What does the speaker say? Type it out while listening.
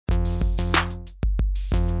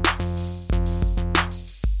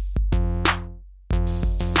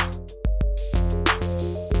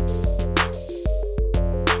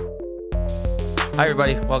Hi,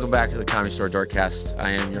 everybody. Welcome back to the Comedy Store Doorcast.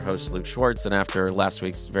 I am your host, Luke Schwartz, and after last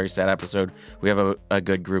week's very sad episode, we have a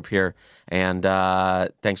good group here, and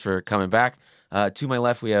thanks for coming back. To my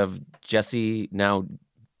left, we have Jessie, now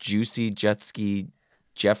Juicy Jetski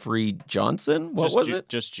Jeffrey Johnson. What was it?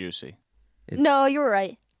 Just Juicy. No, you were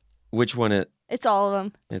right. Which one? It's all of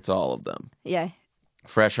them. It's all of them. Yeah.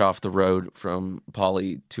 Fresh off the road from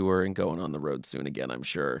Poly tour and going on the road soon again, I'm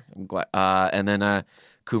sure. I'm glad. And then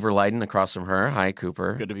Cooper Lyden across from her. Hi,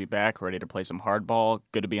 Cooper. Good to be back, ready to play some hardball.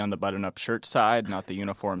 Good to be on the button-up shirt side, not the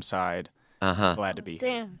uniform side. Glad to be here.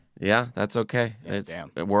 Damn. Yeah, that's okay. Yeah,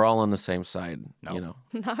 damn. We're all on the same side, No. you know.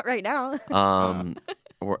 Not right now.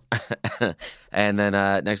 And then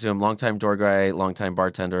next to him, longtime door guy, longtime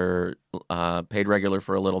bartender, paid regular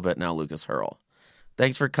for a little bit now, Lucas Hirl.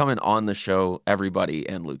 Thanks for coming on the show, everybody,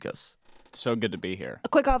 and Lucas. So good to be here. A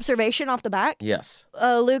quick observation off the bat. Yes.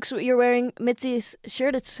 Luke's, you're wearing Mitzi's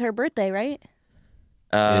shirt. It's her birthday, right?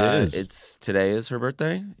 It is. Today is her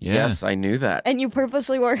birthday? Yeah. Yes, I knew that. And you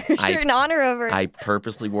purposely wore her shirt in honor of her. I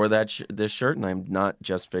purposely wore this shirt, and I'm not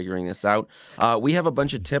just figuring this out. We have a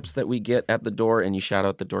bunch of tips that we get at the door, and you shout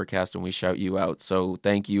out the Doorcast, and we shout you out. So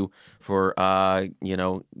thank you for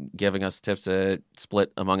giving us tips to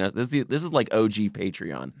split among us. This is like OG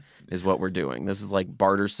Patreon, is what we're doing. This is like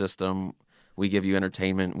barter system. We give you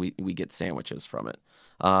entertainment. We get sandwiches from it.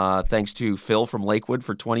 Thanks to Phil from Lakewood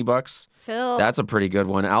for $20. Phil. That's a pretty good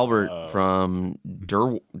one. Albert from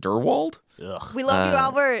Durwald. Ugh, We love you,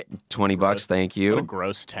 Albert. $20. Thank what a you.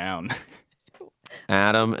 gross town.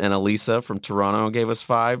 Adam and Elisa from Toronto gave us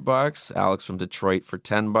 $5. Alex from Detroit for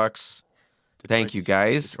 $10. Thank you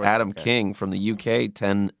guys. Detroit's Adam okay. King from the UK,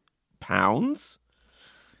 £10.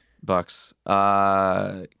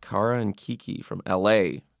 Cara and Kiki from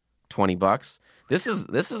LA, $20. This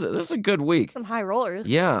is a good week. Some high rollers.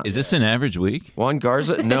 Yeah. Is this an average week? Juan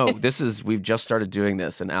Garza. No, we've just started doing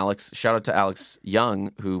this, and shout out to Alex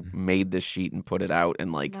Young who made this sheet and put it out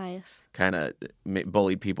and Nice. kind of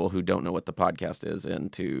bullied people who don't know what the podcast is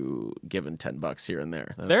into giving $10 here and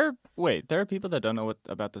there. There are people that don't know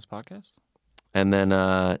about this podcast? And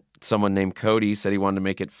then someone named Cody said he wanted to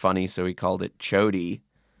make it funny, so he called it Chody.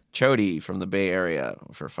 Chody from the Bay Area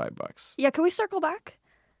for $5. Yeah, can we circle back?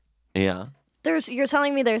 Yeah. You're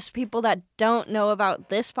telling me there's people that don't know about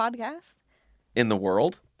this podcast? In the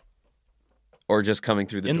world? Or just coming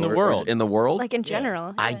through the In the door? world. In the world? Like in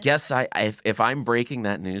general. I Yeah. guess if I'm breaking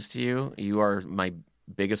that news to you, you are my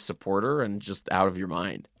biggest supporter and just out of your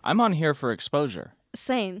mind. I'm on here for exposure.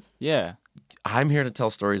 Same. Yeah. I'm here to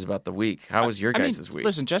tell stories about the week. How was your guys' week?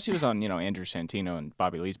 Listen, Jessie was on, Andrew Santino and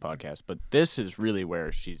Bobby Lee's podcast, but this is really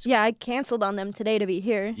where she's... Yeah, I canceled on them today to be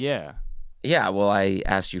here. Yeah. Yeah, well, I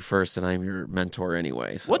asked you first, and I'm your mentor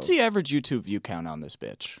anyway. So. What's the average YouTube view count on this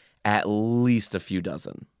bitch? At least a few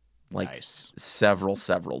dozen. Nice. several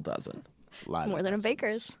dozen. More than a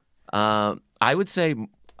baker's. I would say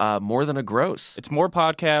more than a gross. It's more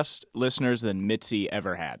podcast listeners than Mitzi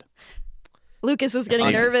ever had. Lucas is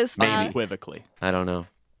getting nervous. Unequivocally. I don't know.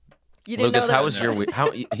 You didn't Lucas, know that? how was your week?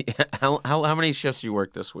 How many shifts you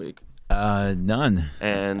worked this week? None.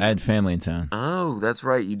 And I had family in town. oh, that's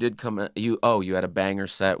right. You did come. You had a banger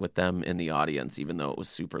set with them in the audience, even though it was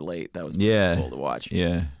super late. That was pretty cool to watch.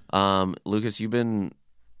 Yeah. Lucas, you've been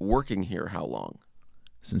working here how long?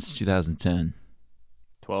 Since 2010.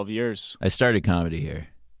 12 years. I started comedy here.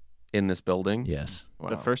 In this building? Yes.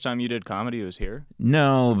 Wow. The first time you did comedy was here?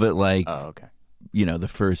 No, but Oh, okay. the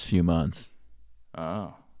first few months.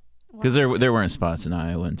 Oh. Because there weren't spots in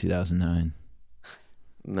Iowa in 2009.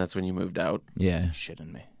 And that's when you moved out. Yeah.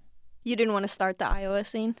 Shitting me. You didn't want to start the Iowa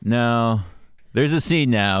scene? No. There's a scene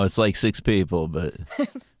now. It's like 6 people, but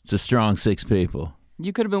it's a strong 6 people.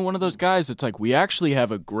 You could have been one of those guys that's like, we actually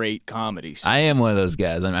have a great comedy scene. I am one of those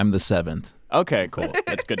guys. I'm the 7th. Okay, cool.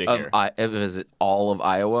 That's good to hear. Is it all of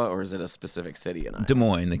Iowa, or is it a specific city in Iowa? Des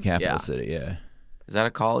Moines, the capital Yeah. city, yeah. Is that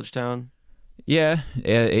a college town? Yeah.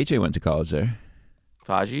 AJ went to college there.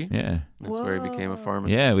 Faji? Yeah. That's where he became a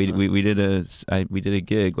pharmacist. Yeah, we did a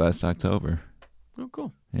gig last October. Oh,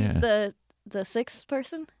 cool. Yeah. The 6th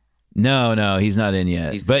person? No, he's not in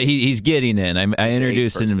yet. But he's getting in. I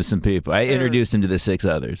introduced him to some people. I introduced him to the 6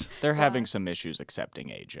 others. They're having some issues accepting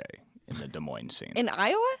AJ in the Des Moines scene. In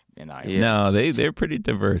Iowa? In Iowa. Yeah. No, they're pretty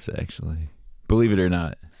diverse, actually. Believe it or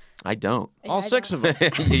not. I don't. All 6 of them.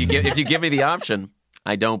 If you give me the option,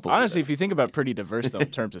 I don't believe Honestly, it. if you think about pretty diverse, though, in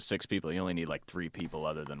terms of 6 people, you only need like 3 people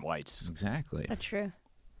other than whites. Exactly. That's true.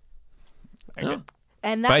 Very good.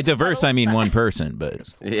 And By that diverse, I settles mean that. one person,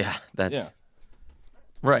 but Yeah, that's Yeah.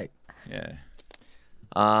 right. yeah.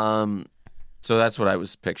 So that's what I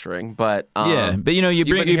was picturing. But but you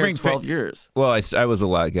bring 12 years. Well, I was a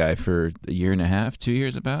lot guy for a year and a half, 2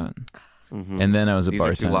 years about. Mm-hmm. And then I was a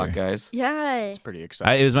bartender. These are 2 lot guys. Yeah. It's pretty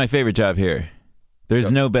exciting. It was my favorite job here. There's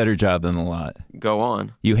no better job than the lot. Go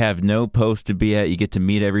on. You have no post to be at. You get to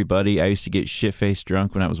meet everybody. I used to get shit-faced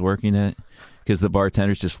drunk when I was working it because the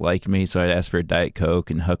bartenders just liked me, so I'd ask for a Diet Coke,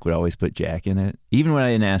 and Huck would always put Jack in it, even when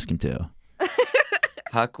I didn't ask him to.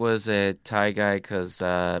 Huck was a Thai guy because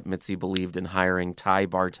Mitzi believed in hiring Thai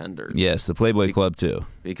bartenders. Yes, the Playboy Club, too.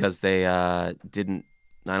 Because they didn't,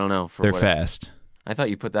 I don't know. They're fast. I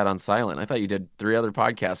thought you put that on silent. I thought you did 3 other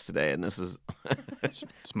podcasts today, and this is...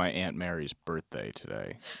 It's my Aunt Mary's birthday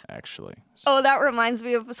today, actually. Oh, that reminds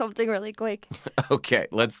me of something really quick. Okay,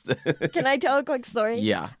 let's... Can I tell a quick story?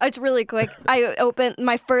 Yeah. It's really quick. I opened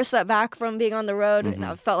my first set back from being on the road, and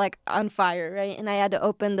I felt like on fire, right? And I had to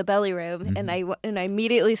open the belly room, and I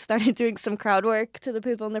immediately started doing some crowd work to the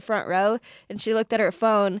people in the front row, and she looked at her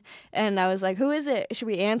phone, and I was like, who is it? Should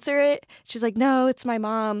we answer it? She's like, no, it's my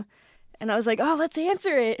mom. And I was like, oh, let's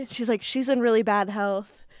answer it. And she's like, she's in really bad health.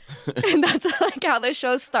 And that's like how the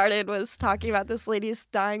show started, was talking about this lady's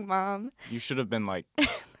dying mom. You should have been like,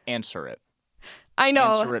 answer it. I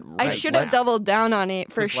know. Answer it right. I should have doubled down on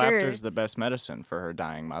it for sure. Laughter's the best medicine for her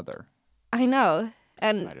dying mother. I know.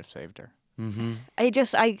 And might have saved her. Mm-hmm.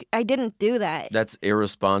 I didn't do that. That's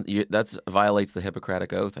irresponsible. That violates the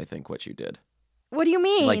Hippocratic Oath, I think, what you did. What do you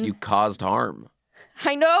mean? Like you caused harm.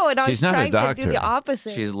 I know, and I was trying to do the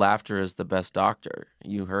opposite. Laughter is the best doctor.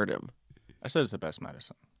 You heard him. I said it's the best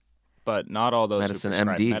medicine. But not all those medicine, who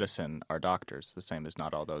prescribe MD. medicine are doctors, the same as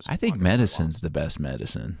not all those who I think medicine's the best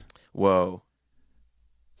medicine. Whoa.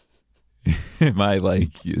 Am I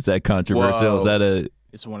like, is that controversial? Whoa. Is that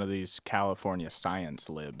It's one of these California science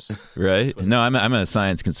libs. Right? No, I'm a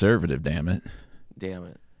science conservative, damn it. Damn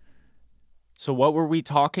it. So what were we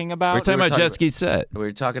talking about? We're talking about jet ski set. We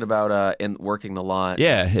were talking about in working the lot.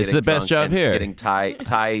 Yeah, it's the best job here. Getting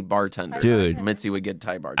Thai bartenders. Dude. Mitzi would get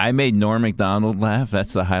Thai bartenders. I made Norm Macdonald laugh.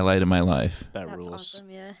 That's the highlight of my life. That's rules.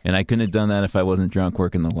 Awesome, yeah. And I couldn't have done that if I wasn't drunk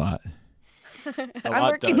working the lot. I'm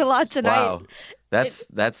working the lot tonight. Wow.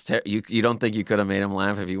 You don't think you could have made him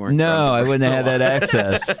laugh if you weren't No, drunk? I wouldn't have had that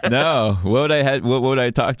access. No. What would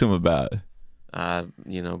I talk to him about?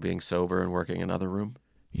 Being sober and working in another room.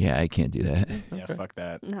 Yeah, I can't do that. Yeah, fuck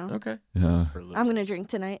that. No. Okay. No. I'm going to drink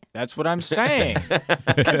tonight. That's what I'm saying.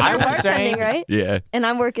 I was saying, right? Yeah. And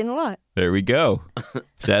I'm working a lot. There we go.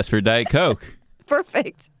 Just ask for Diet Coke.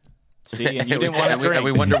 Perfect. See, and you didn't want to drink. And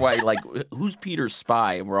we wonder why, like, who's Peter's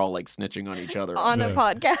spy? And we're all, like, snitching on each other. On a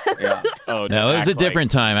podcast. Yeah. Oh, no, it was a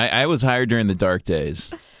different time. I was hired during the dark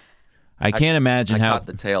days. I can't imagine how... I caught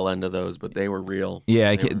the tail end of those, but they were real.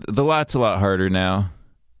 Yeah, the lot's a lot harder now.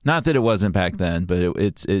 Not that it wasn't back then, but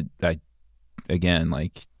It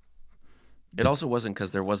also wasn't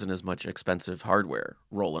because there wasn't as much expensive hardware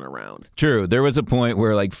rolling around. True. There was a point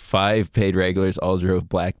where like 5 paid regulars all drove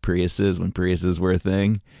black Priuses when Priuses were a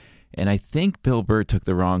thing. And I think Bill Burr took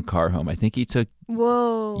the wrong car home. I think he took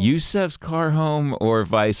Yusef's car home or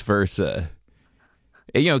vice versa.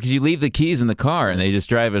 Because you leave the keys in the car and they just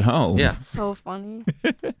drive it home. Yeah. So funny.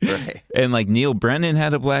 Right. And like Neil Brennan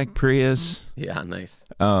had a black Prius. Yeah, nice.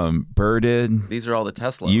 Burr did. These are all the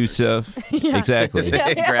Tesla. Yusef. Yeah. Exactly.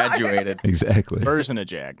 They graduated. Exactly. Burr's in a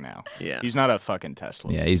Jag now. Yeah. He's not a fucking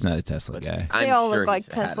Tesla. Yeah, he's not a Tesla guy. They all look sure like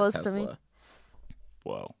he's had a Teslas to me. Tesla.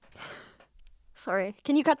 Whoa. Sorry.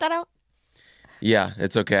 Can you cut that out? Yeah,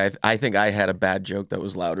 it's okay. I think I had a bad joke that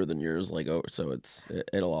was louder than yours, so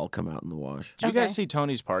it'll all come out in the wash. Did you guys see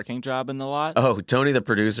Tony's parking job in the lot? Oh, Tony the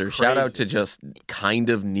producer. Shout out to just kind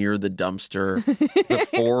of near the dumpster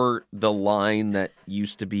before the line that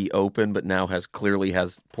used to be open but now clearly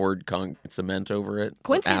has poured cement over it.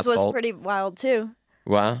 Quincy's was pretty wild too.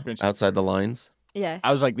 Wow, outside the lines? Yeah.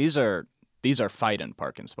 I was like, these are fight-in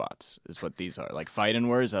parking spots is what these are. Like fight-in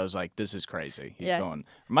words, I was like, this is crazy. He's going,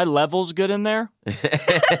 are my levels good in there?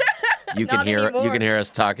 You can hear us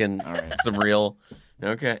talking some real.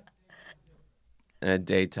 Okay.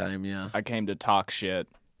 Daytime, yeah. I came to talk shit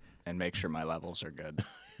and make sure my levels are good.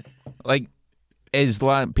 Like, as a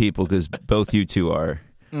lot of people, because both you two are,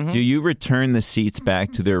 do you return the seats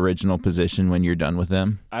back to their original position when you're done with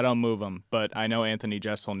them? I don't move them, but I know Anthony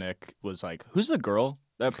Jeselnik was like, who's the girl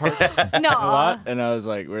that parks No. a lot? And I was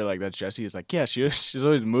like, we're like, that's Jessie. He's like, yeah, she's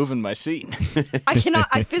always moving my seat.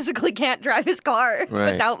 I physically can't drive his car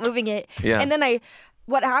without moving it. Yeah. And then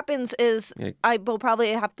what happens is I will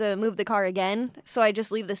probably have to move the car again. So I just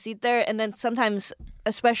leave the seat there. And then sometimes,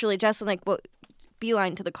 especially Justin, will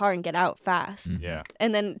beeline to the car and get out fast. Yeah.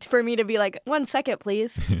 And then for me to be like, 1 second,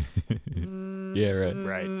 please. Yeah, right.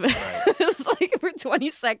 Right. It's like for 20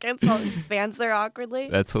 seconds, I'll just stand there awkwardly.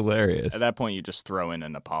 That's hilarious. At that point, you just throw in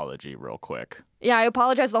an apology real quick. Yeah, I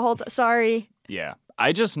apologize the whole time. Sorry. Yeah.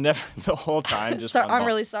 I just never, the whole time, just I'm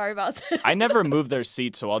really sorry about that. I never move their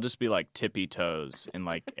seats, so I'll just be like tippy toes in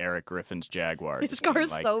like Eric Griffin's Jaguar. His car is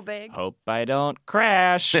like, so big. Hope I don't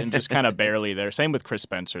crash. And just kind of barely there. Same with Chris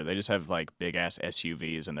Spencer. They just have like big ass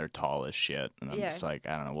SUVs and they're tall as shit. And I'm just like,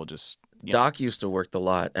 I don't know, we'll just. Doc used to work the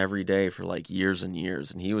lot every day for like years and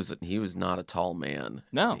years, and he was not a tall man.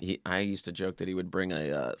 No. I used to joke that he would bring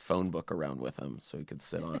a phone book around with him so he could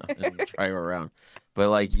sit on it and drive around. But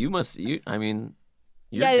like I mean,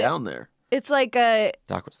 you're down there. It's like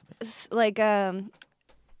Doc was the man. like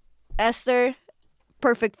Esther,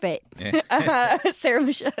 perfect fit. Sarah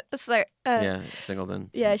Michelle. Singleton.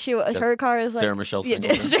 Yeah, her car is like Sarah Michelle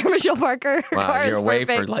Singleton. Sarah Michelle Parker. Her Wow, car you're is away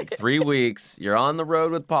perfect. for like 3 weeks. You're on the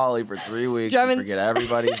road with Polly for 3 weeks. Drummond's- You forget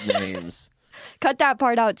everybody's names. Cut that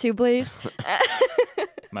part out too, please.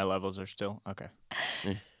 My levels are still okay.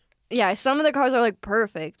 Yeah, some of the cars are like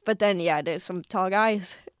perfect, but then there's some tall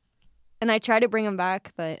guys, and I try to bring them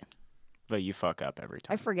back, but you fuck up every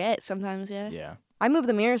time. I forget sometimes. Yeah. Yeah. I move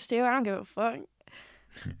the mirrors too. I don't give a fuck.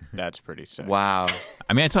 That's pretty sick. Wow,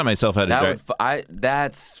 I mean, I taught myself how to drive.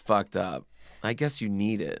 that's fucked up. I guess you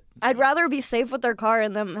need it. I'd rather be safe with their car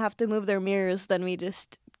and them have to move their mirrors than me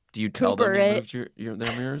just. Do you tell them Cooper you it. moved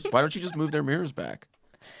their mirrors? Why don't you just move their mirrors back?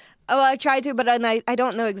 Oh, I tried to, but then I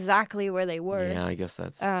don't know exactly where they were. Yeah, I guess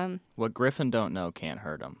that's. What Griffin don't know can't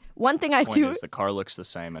hurt him. One thing I Point do. is the car looks the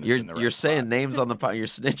same and it's You're in the right you're saying spot. names on the pod. You're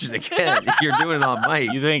snitching again. You're doing it on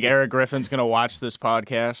mic. You think Eric Griffin's gonna watch this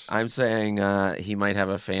podcast? I'm saying he might have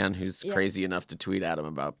a fan who's Yeah. crazy enough to tweet at him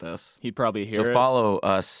about this. He'd probably hear So it. follow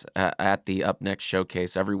us at the Up Next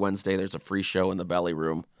Showcase. Every Wednesday, there's a free show in the Belly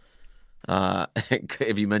Room.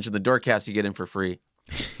 If you mention the Doorcast, you get in for free.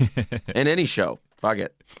 In any show. Fuck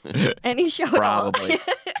it. Any show at all. Probably.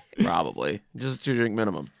 Probably. Just a 2-drink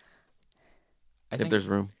minimum. I If think, there's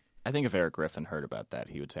room. I think if Eric Griffin heard about that,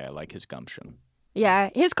 he would say, I like his gumption. Yeah,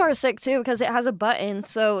 his car is sick too because it has a button.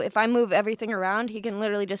 So if I move everything around, he can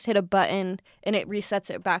literally just hit a button and it resets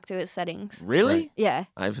it back to his settings. Really? Right. Yeah,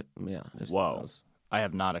 I've seen Whoa. those. I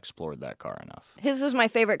have not explored that car enough. his is my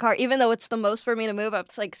favorite car. Even though it's the most for me to move,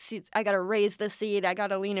 it's like I gotta raise the seat, I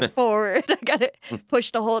gotta lean it forward, I gotta push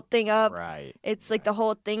the whole thing up. Right. It's like the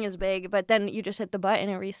whole thing is big, but then you just hit the button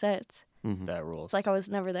and it resets. That rules. It's like I was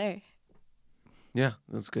never there. Yeah,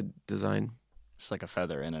 that's good design. It's like a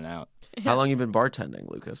feather in and out. How long you been bartending,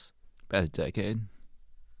 Lucas? About a decade.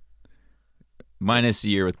 Minus a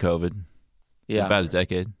year with COVID. Yeah. About a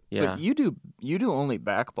decade. Yeah. But you do only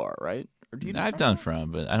back bar, right? Or do you do I've done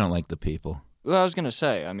front, but I don't like the people. Well, I was gonna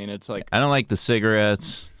say. I mean, it's like I don't like the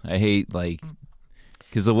cigarettes. I hate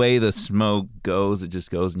because the way the smoke goes, it just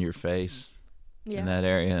goes in your face in that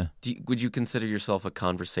area. Would you consider yourself a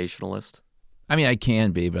conversationalist? I mean, I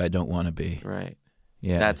can be, but I don't want to be. Right.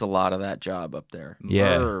 Yeah. That's a lot of that job up there.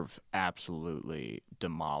 Yeah. Merv absolutely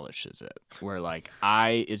demolishes it. Where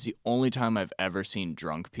it's the only time I've ever seen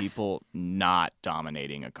drunk people not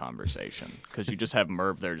dominating a conversation because you just have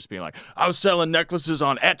Merv there just being like, I was selling necklaces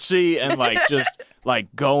on Etsy and just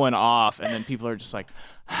going off, and then people are just like,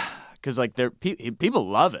 because people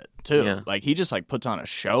love it too. Yeah. Like he just puts on a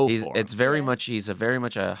show for 'em. He's very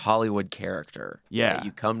much a Hollywood character. Yeah. Like,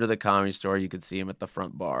 you come to the Comedy Store, you could see him at the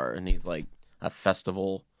front bar, and he's like a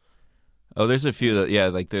festival Oh, there's a few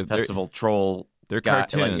that they're festival troll. they're guy.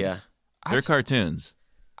 cartoons. Like, yeah. They're cartoons.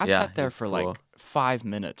 I Yeah, sat there it's for cool. 5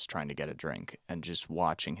 minutes trying to get a drink and just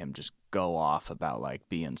watching him just go off about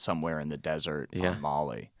being somewhere in the desert Yeah. on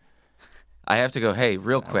Molly. I have to go. Hey,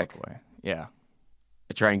 real I quick. look away. Yeah.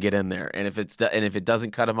 I try and get in there, and if it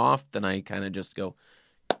doesn't cut him off, then I kind of just go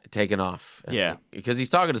taking off. Yeah. Because he's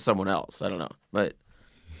talking to someone else. I don't know, but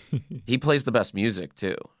he plays the best music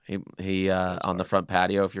too. He on the front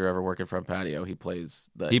patio. If you're ever working front patio, he plays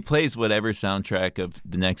He plays whatever soundtrack of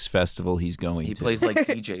the next festival he's going He to. plays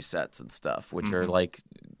DJ sets and stuff, which are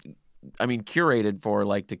curated for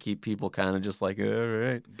to keep people kind of just all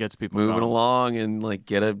right, Gets people moving going. along and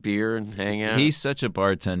get a beer and hang out. He's such a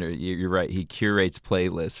bartender. You're right. He curates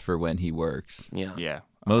playlists for when he works. yeah, Yeah.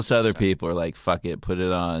 Most other people are like, fuck it, put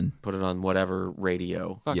it on. put it on whatever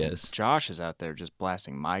radio. Fucking Yes. Josh is out there just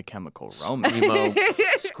blasting My Chemical Romance.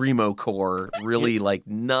 Screamo core, really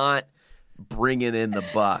not bringing in the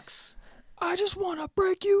bucks. I just want to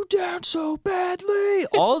break you down so badly.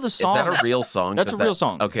 All the Is songs. that a real song? That's a real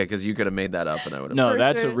song. Okay, because you could have made that up, and I would have. No, For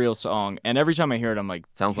that's sure. a real song. And every time I hear it, I'm like,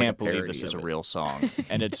 Sounds like can't a believe parody this is a of it. real song.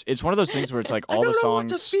 And it's one of those things where it's like all the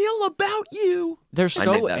songs. feel about you. They're I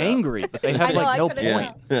made so that up. angry, but they have I know, I no couldn't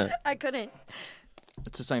point. tell. I couldn't.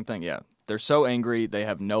 It's the same thing, yeah. They're so angry, they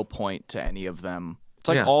have no point to any of them. It's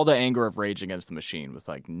like all the anger of Rage Against the Machine with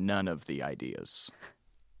like none of the ideas.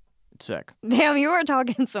 It's sick. Damn, you were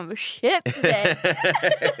talking some shit today.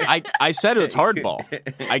 I said it was hardball.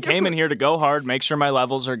 I came in here to go hard, make sure my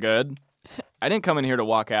levels are good. I didn't come in here to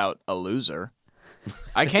walk out a loser.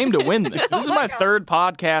 I came to win this. This is my third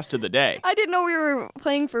podcast of the day. I didn't know we were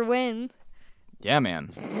playing for win. Yeah, man.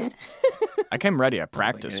 I came ready. I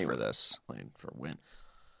practiced for this. Playing for win.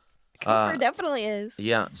 Cooper definitely is.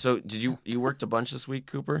 Yeah. So did you worked a bunch this week,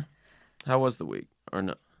 Cooper? How was the week? Or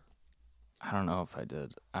no? I don't know if I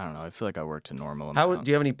did. I don't know. I feel like I worked a normal How amount. do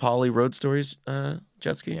you have any Poly road stories,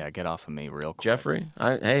 jet ski? Yeah, get off of me real quick. Jeffrey?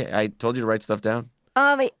 I told you to write stuff down.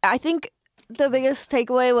 I think the biggest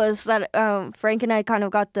takeaway was that Frank and I kind of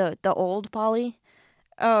got the old Polly.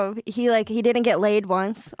 He didn't get laid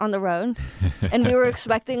once on the road, and we were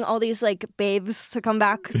expecting all these like babes to come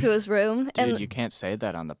back to his room. Dude, and you can't say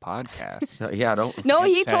that on the podcast. Yeah, I don't. no,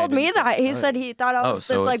 he Can't say I told me didn't that. He get said he thought I was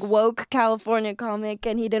so this like it's- woke California comic,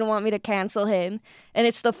 and he didn't want me to cancel him. And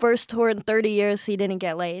it's the first tour in 30 years he didn't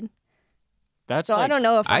get laid. That's So like, I don't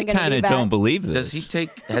know if I I'm gonna kind be of back. don't believe this.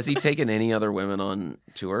 Has he taken any other women on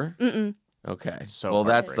tour? Mm-mm. Okay. So well,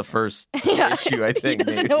 that's the heartbreaking. first Yeah. issue, I He think.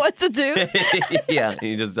 doesn't maybe. know what to do. Yeah,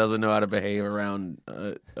 he just doesn't know how to behave around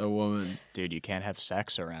a woman. Dude, you can't have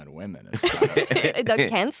sex around women. It's not okay. Don't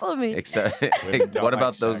cancel me. Except, Women don't what like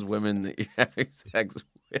about those sex. women that you're having sex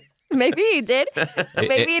with? Maybe he did.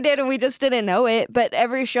 Maybe he did, and we just didn't know it. But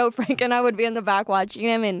every show, Frank and I would be in the back watching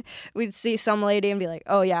him, and we'd see some lady and be like,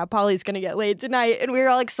 "Oh yeah, Polly's gonna get laid tonight," and we were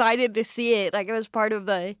all excited to see it, like it was part of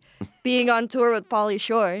the being on tour with Pauly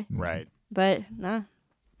Shore. Right. But nah.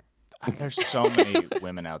 There's so many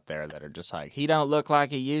women out there that are just like, he don't look like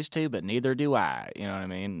he used to, but neither do I. You know what I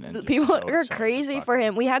mean? And just People so are excited to crazy fuck for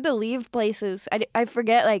him. We had to leave places. I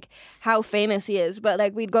forget like how famous he is, but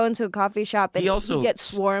like we'd go into a coffee shop and He also he'd get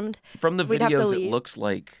swarmed. From the We'd have to videos, it leave. looks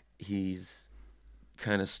like he's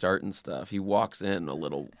kind of starting stuff. He walks in a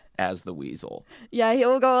little as the weasel. Yeah,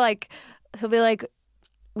 he'll be like,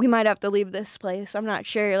 we might have to leave this place. I'm not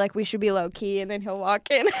sure. Like, we should be low key, and then he'll walk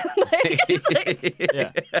in.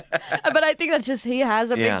 Yeah. But I think that's just he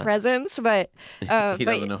has a big Yeah. presence. But He but,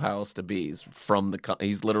 doesn't know how else to be.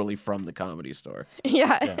 He's literally from the Comedy Store.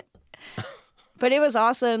 Yeah. But it was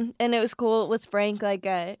awesome, and it was cool with Frank, like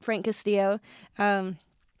Frank Castillo.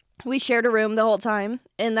 We shared a room the whole time,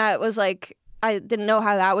 and that was like, I didn't know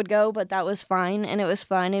how that would go, but that was fine, and it was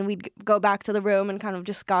fun. And we'd go back to the room and kind of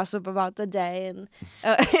just gossip about the day, and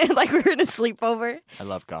like we were in a sleepover. I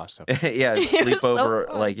love gossip. Yeah, was so sleepover,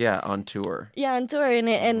 fun. on tour. Yeah, on tour,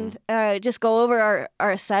 and just go over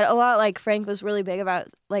our set a lot. Like Frank was really big about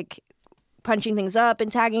like punching things up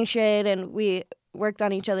and tagging shit, and we worked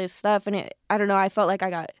on each other's stuff. And I don't know, I felt like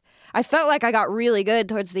I got really good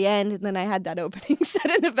towards the end, and then I had that opening set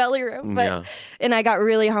in the belly room. But and I got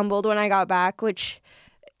really humbled when I got back, which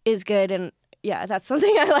is good. And yeah, that's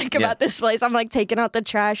something I like about this place. I'm like taking out the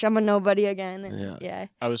trash. I'm a nobody again. And yeah.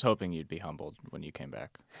 I was hoping you'd be humbled when you came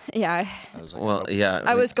back. Yeah. I was like, Well, yeah.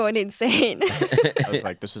 I was going insane. I was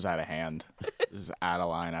like, this is out of hand. This is out of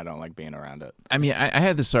line. I don't like being around it. I mean, I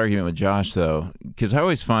had this argument with Josh, though, because I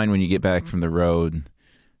always find when you get back from the road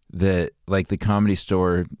that, like, the Comedy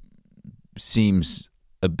Store seems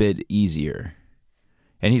a bit easier.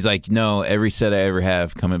 And he's like, no, every set I ever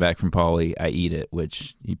have coming back from Pauly, I eat it,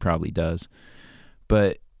 which he probably does.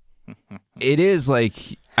 But it is like,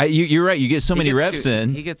 you're right, you get so many reps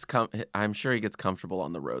in. I'm sure he gets comfortable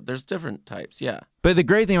on the road. There's different types, yeah. But the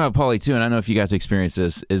great thing about Pauly, too, and I don't know if you got to experience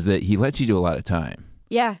this, is that he lets you do a lot of time.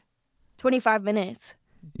 Yeah. 25 minutes.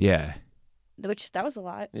 Yeah. Which, that was a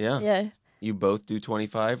lot. Yeah. Yeah. You both do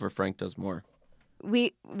 25 or Frank does more?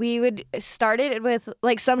 We would start it with,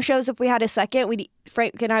 like, some shows, if we had a second,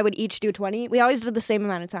 Frank and I would each do 20. We always did the same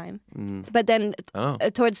amount of time. But then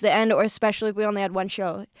towards the end, or especially if we only had one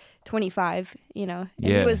show, 25, you know.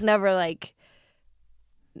 And he was never, like,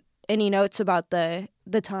 any notes about the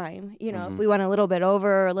time, you know. If we went a little bit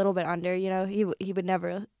over or a little bit under, you know, he would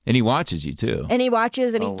never. And he watches you, too. And he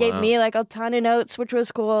watches, and he gave me, like, a ton of notes, which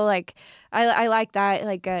was cool. Like, I like that,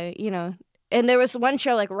 like, you know. And there was one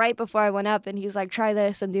show, like, right before I went up, and he's like, try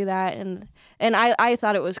this and do that. And I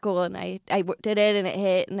thought it was cool, and I did it, and it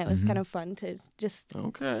hit, and it was kind of fun to just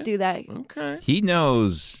do that. Okay. He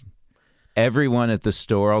knows everyone at the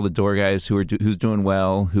store, all the door guys who's doing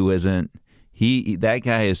well, who isn't. That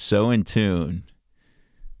guy is so in tune.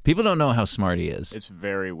 People don't know how smart he is. It's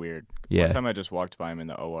very weird. Yeah. One time I just walked by him in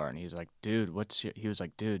the OR, and he's like, dude, he was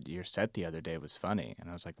like, dude, your set the other day was funny. And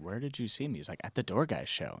I was like, where did you see me? He's like, at the Door Guys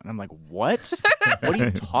show. And I'm like, what? What are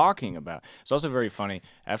you talking about? It's also very funny.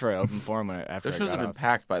 After I opened for him, Those shows have been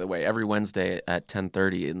packed, by the way. Every Wednesday at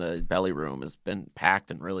 10:30 in the belly room has been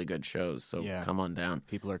packed and really good shows. So come on down.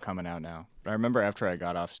 People are coming out now. But I remember after I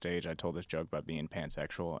got off stage, I told this joke about being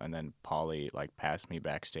pansexual, and then Pauly like passed me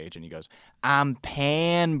backstage, and he goes, "I'm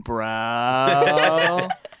pan, bro."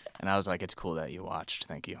 And I was like, "It's cool that you watched.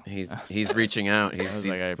 Thank you." He's reaching out. He's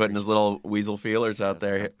like, putting his little weasel feelers out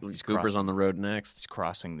there. Cooper's on the road next. He's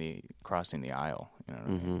crossing the aisle. You know what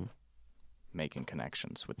I mean? Making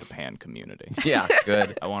connections with the pan community. Yeah,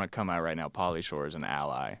 good. I want to come out right now. Pauly Shore is an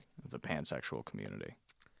ally of the pansexual community.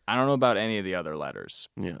 I don't know about any of the other letters.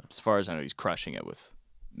 Yeah. As far as I know, he's crushing it with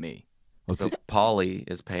me. So Pauly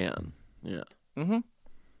is pan. Yeah. Mm-hmm.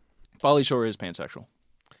 Pauly Shore is pansexual.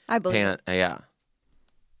 I believe it. Yeah.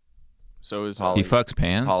 So is Pauly. He fucks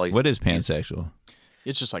pans? Pauly's- What is pansexual?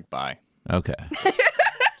 It's just like bi. Okay. Really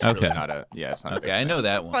Okay. it's not a big Okay, I thing. know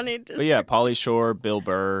that one. Funny. But yeah, Pauly Shore, Bill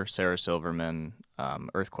Burr, Sarah Silverman,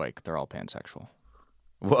 Earthquake, they're all pansexual.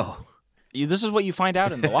 Whoa. This is what you find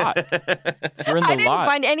out in the lot. You're in the I didn't lot.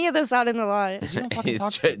 find any of this out in the lot. You don't fucking He's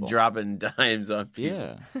talk to people. dropping dimes on people.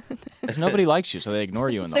 Yeah. Nobody likes you, so they ignore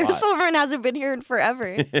you in the Sarah lot. Silverman hasn't been here in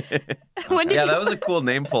forever. When did Yeah, that was a cool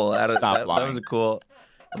name pull. Stop That lying. was a cool,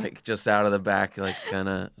 like, just out of the back, like, kind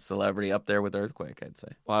of celebrity up there with Earthquake, I'd say.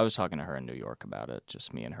 Well, I was talking to her in New York about it.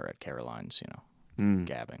 Just me and her at Caroline's,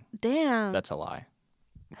 gabbing. Damn. That's a lie.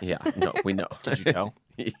 Yeah, no, we know. Did you tell?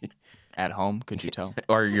 At home, could you tell?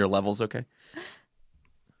 Are your levels okay?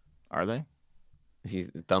 Are they?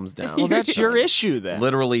 He's thumbs down. Well, that's your issue then.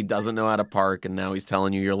 Literally doesn't know how to park, and now he's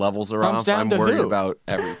telling you your levels are Thumbs off. down I'm to worried who? about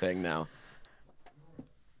everything now.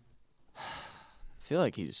 I feel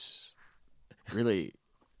like he's really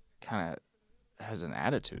kind of has an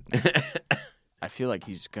attitude now. I feel like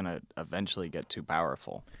he's going to eventually get too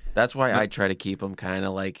powerful. That's why I try to keep him kind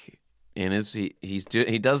of like in his. He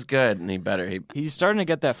does good, and he better. He's starting to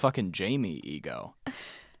get that fucking Jamie ego.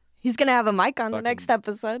 He's gonna have a mic on the Fucking- next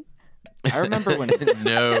episode. I remember when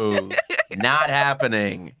No, not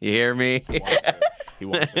happening. You hear me? He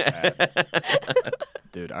wants it bad.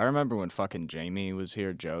 Dude, I remember when fucking Jamie was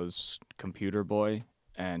here, Joe's computer boy,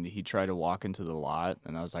 and he tried to walk into the lot,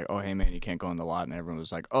 and I was like, "Oh, hey man, you can't go in the lot," and everyone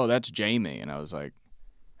was like, "Oh, that's Jamie," and I was like,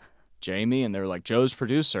 "Jamie?" And they were like, "Joe's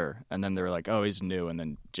producer," and then they were like, "Oh, he's new," and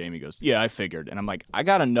then Jamie goes, "Yeah, I figured," and I'm like, "I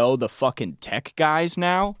gotta know the fucking tech guys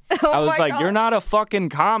now." I was my like, God. "You're not a fucking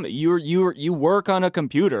comic. You work on a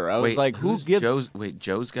computer." I was like, "Who who's gives?"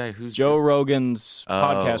 Joe's guy? Who's Joe Rogan's Oh.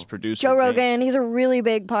 podcast producer. Joe Jamie. Rogan, he's a really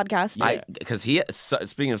big podcast. Yeah. Because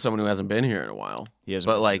speaking of someone who hasn't been here in a while, He hasn't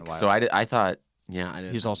but been like, in a while. so I thought, yeah, I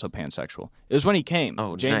didn't. He's also pansexual. It was when he came.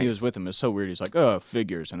 Oh, Jamie nice. was with him. It was so weird. He's like, "Oh,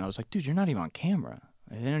 figures," and I was like, "Dude, you're not even on camera.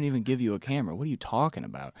 They don't even give you a camera. What are you talking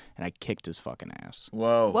about?" And I kicked his fucking ass.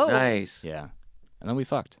 Whoa, Whoa. nice. Yeah, and then we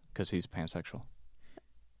fucked because he's pansexual.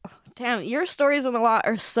 Damn, your stories in the lot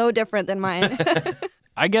are so different than mine.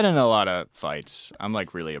 I get in a lot of fights. I'm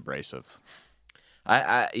like really abrasive.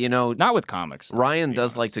 I Not with comics. Ryan be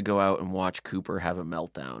does honest. like to go out and watch Cooper have a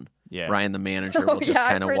meltdown. Yeah. Ryan, the manager, Oh, will just yeah,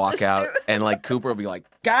 I've kind of heard walk this out, too. and like Cooper will be like,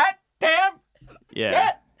 "God damn!"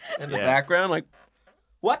 Yeah. in the Yeah. background, like,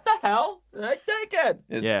 "What the hell? I take it."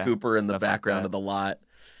 It's Yeah, Cooper in the stuff like background that. of the lot,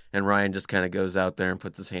 and Ryan just kind of goes out there and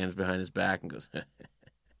puts his hands behind his back and goes,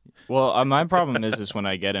 Well, my problem is when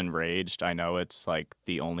I get enraged, I know it's like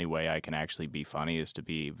the only way I can actually be funny is to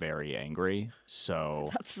be very angry. So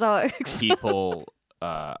That sucks. people,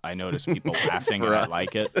 I notice people laughing and I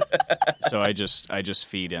like it. So I just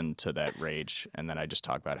feed into that rage, and then I just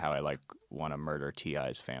talk about how I like want to murder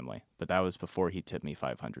T.I.'s family. But that was before he tipped me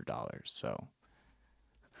 $500. So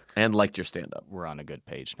and liked your stand up. we're on a good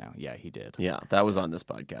page now. Yeah, he did. Yeah, that was on this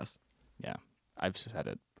podcast. Yeah, I've said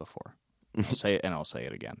it before. I'll say it and I'll say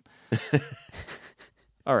it again.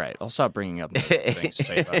 All right, I'll stop bringing up negative things to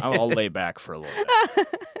say. I'll lay back for a little bit.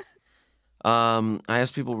 I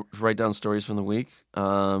asked people to write down stories from the week.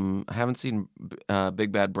 I haven't seen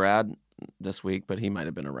Big Bad Brad this week, but he might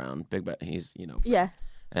have been around. Big Bad, he's Yeah.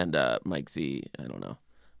 and Mike Z. I don't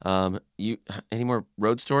know. You any more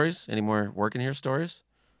road stories? Any more working here stories?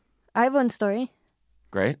 I have one story.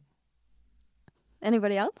 Great.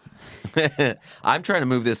 Anybody else? I'm trying to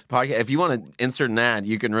move this podcast. If you want to insert an ad,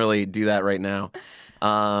 you can really do that right now.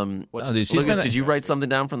 Oh, dude, she's Lucas, gonna- did you write something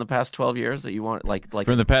down from the past 12 years that you want, like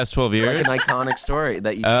From the past 12 years? an iconic story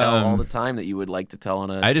that you tell all the time that you would like to tell on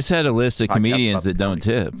a? I just had a list of Podcast comedians about that don't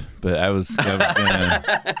tip, but I was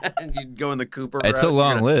gonna. You'd go in the Cooper. It's route, a long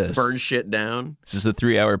you're gonna list. Burn shit down. Is this a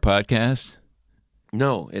 3-hour podcast?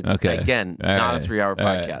 No, it's Okay. again All not right. a 3-hour All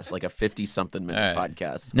right. podcast, like a 50-something minute All right.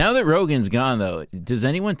 podcast. Now that Rogan's gone, though, does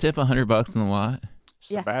anyone tip $100 in the lot?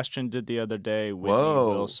 Yeah. Sebastian did the other day. Whitney Whoa.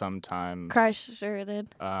 will sometimes. Crush sure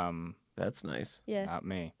did. That's nice. Yeah. Not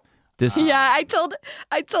me. This Yeah, I told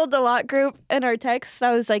the lot group in our text.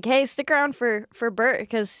 I was like, "Hey, stick around for Bert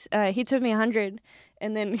because he took me 100."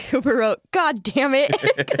 And then Cooper wrote, "God damn it,"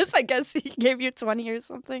 because I guess he gave you 20 or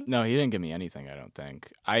something. No, he didn't give me anything. I don't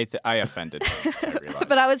think. I offended him. I realized.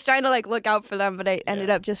 But I was trying to like look out for them, but it ended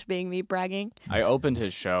up just being me bragging. I opened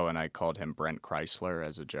his show and I called him Brent Chrysler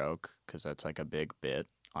as a joke because that's like a big bit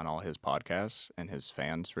on all his podcasts, and his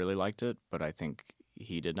fans really liked it. But I think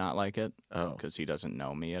he did not like it because he doesn't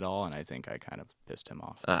know me at all, and I think I kind of pissed him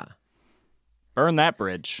off. Burn that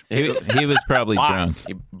bridge. he was probably drunk.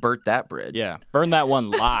 You burnt that bridge. Yeah, burn that one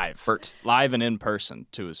live. Bert. Live and in person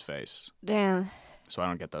to his face. Damn. So I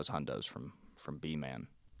don't get those hundos from B-Man.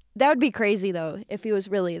 That would be crazy, though, if he was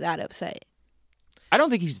really that upset. I don't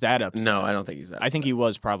think he's that upset. No, I don't think he's that. I think he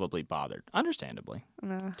was probably bothered, understandably. To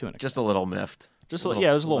an extent. Just a little miffed. Just it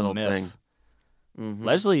was a little miff. thing. Mm-hmm.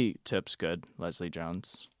 Leslie tips good. Leslie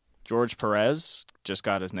Jones. George Perez just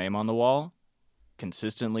got his name on the wall.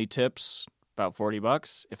 Consistently tips about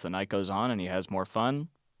 $40. If the night goes on and he has more fun,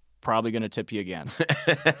 probably going to tip you again.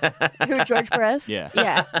 Who, George Perez? Yeah.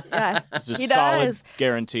 Yeah. It's a He solid does.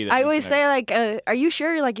 guarantee that I he's always gonna- say, like, are you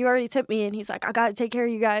sure? Like, you already tipped me. And he's like, I got to take care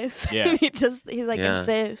of you guys. Yeah. And he's like, Yeah.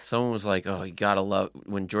 insists. Someone was like, "Oh, you gotta love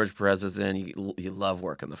when George Perez is in. You love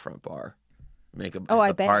working the front bar. It's I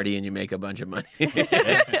a bet. party and you make a bunch of money."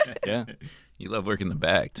 Yeah. You love working the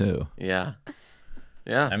back too. Yeah.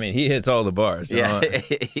 I mean, he hits all the bars. Yeah.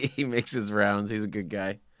 He makes his rounds. He's a good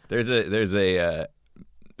guy. There's a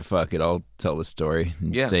fuck it. I'll tell the story.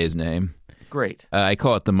 And Yeah. Say his name. Great. I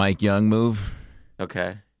call it the Mike Young move.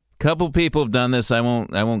 Okay. Couple people have done this. I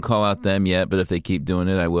won't call out them yet, but if they keep doing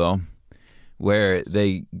it, I will. Where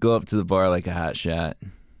they go up to the bar like a hot shot,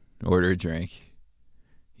 order a drink.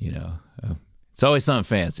 It's always something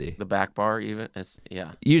fancy. The back bar, even.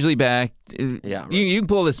 Yeah. Usually back. Yeah. Right. You can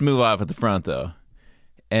pull this move off at the front though,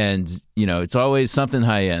 and it's always something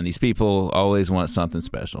high end. These people always want something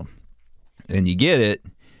special, and you get it.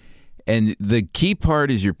 And the key part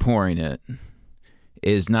is you're pouring it.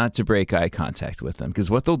 Is not to break eye contact with them, because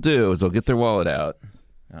what they'll do is they'll get their wallet out.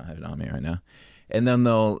 I don't have it on me right now, and then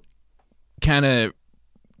they'll kind of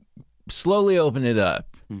slowly open it up.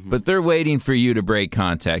 But they're waiting for you to break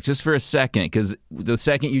contact just for a second, because the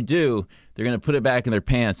second you do, they're going to put it back in their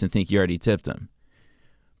pants and think you already tipped them.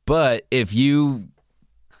 But if you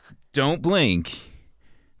don't blink,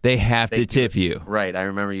 they have to tip you. Right. I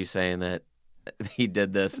remember you saying that he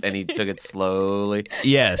did this and he took it slowly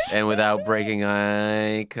Yes. and without breaking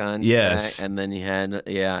eye contact. Yes. And then you have.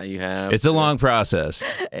 It's a long process.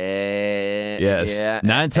 Yes. Yeah.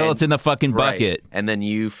 Not until it's in the fucking Right. bucket. And then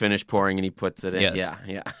you finish pouring and he puts it in. Yes.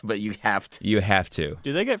 Yeah. But you have to. You have to.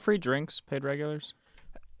 Do they get free drinks, paid regulars?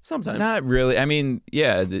 Sometimes. Not really. I mean,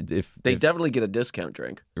 yeah. If Definitely get a discount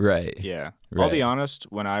drink. right. Yeah. Right. I'll be honest,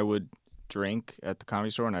 when I would drink at the Comedy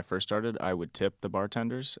Store when I first started, I would tip the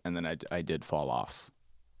bartenders, and then I did fall off.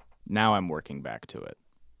 Now I'm working back to it.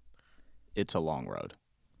 It's a long road.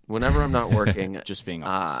 Whenever I'm not working, Just being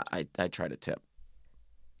honest. I try to tip.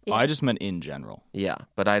 Oh, I just meant in general. Yeah.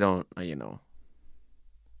 But I don't,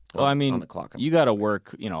 Well, I mean, on the clock. you got to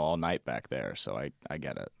work, all night back there, so I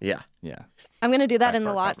get it. Yeah. Yeah. I'm going to do that Back in the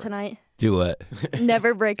bar lot cover. tonight. Do what?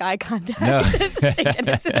 Never break eye contact. No. They get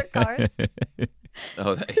into their car.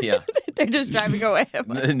 Oh, yeah. They're just driving away.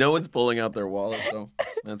 No one's pulling out their wallet, though.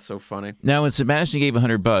 That's so funny. Now, when Sebastian gave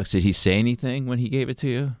 $100, did he say anything when he gave it to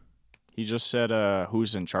you? He just said,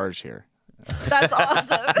 who's in charge here? That's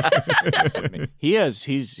awesome.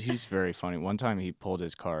 He's very funny. One time he pulled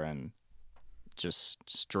his car in just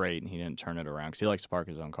straight and he didn't turn it around because he likes to park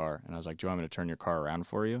his own car. And I was like, do you want me to turn your car around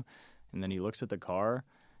for you? And then he looks at the car,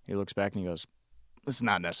 he looks back and he goes, it's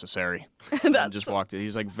not necessary. And just walked in.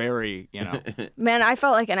 He's like very, Man, I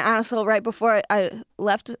felt like an asshole right before I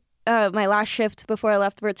left my last shift before I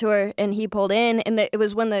left for tour, and he pulled in, and it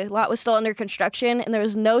was when the lot was still under construction, and there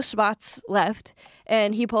was no spots left,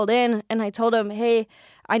 and he pulled in, and I told him, hey,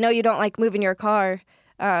 I know you don't like moving your car,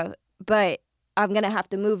 but I'm going to have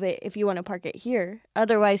to move it if you want to park it here.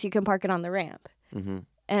 Otherwise, you can park it on the ramp. Mm-hmm.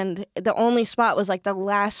 And the only spot was like the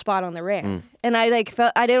last spot on the ramp. And I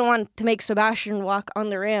felt I didn't want to make Sebastian walk on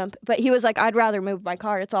the ramp, but he was like, I'd rather move my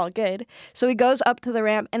car. It's all good. So he goes up to the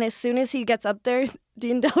ramp, and as soon as he gets up there,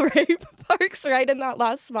 Dean Del Rey parks right in that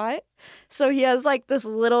last spot. So he has like this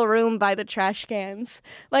little room by the trash cans,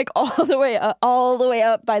 like all the way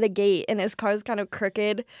up by the gate, and his car's kind of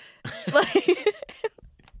crooked. Like,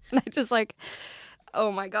 and I just like, oh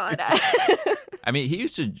my God. I mean, he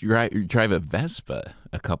used to drive a Vespa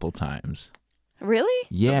a couple times. Really?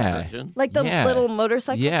 Yeah. Imagine. Like the Yeah. little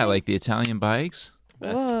motorcycle? Yeah, thing? like the Italian bikes.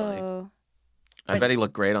 That's funny. Whoa. I bet he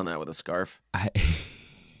looked great on that with a scarf.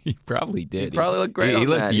 He probably did. He probably looked great. He on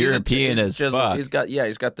looked that. European as fuck. He's got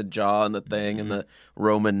the jaw and the thing and the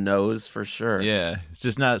Roman nose for sure. Yeah, it's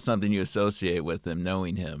just not something you associate with him,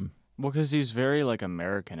 knowing him. Well, because he's very like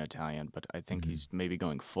American Italian, but I think he's maybe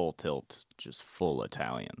going full tilt, just full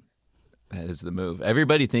Italian. That is the move.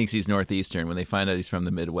 Everybody thinks he's Northeastern. When they find out he's from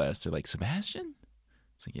the Midwest, they're like, Sebastian?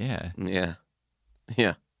 It's like, yeah.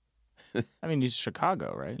 Yeah. I mean, he's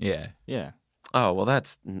Chicago, right? Yeah. Yeah. Oh well,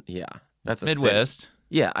 that's a Midwest. city.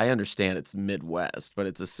 Yeah, I understand it's Midwest, but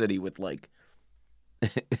it's a city with like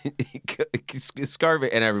scarf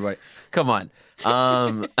and everybody. Come on,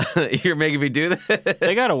 you're making me do that.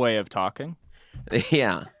 They got a way of talking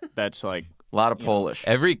Yeah, that's like a lot of Polish.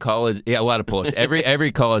 Every college, a lot of Polish.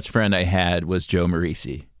 Every college friend I had was Joe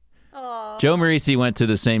Marisi. Aw. Joe Marisi went to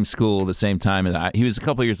the same school the same time as I. He was a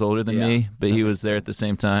couple years older than me, but he was there at the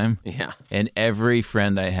same time. Yeah, And every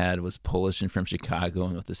friend I had was Polish and from Chicago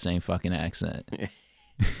and with the same fucking accent.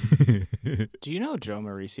 Do you know Joe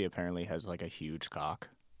Marisi apparently has like a huge cock?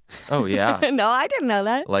 oh yeah, No, I didn't know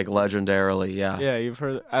that. like legendarily. Yeah, Yeah, you've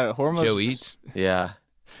heard. Hormos Joe was eats. yeah.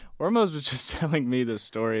 Hormos was just telling me the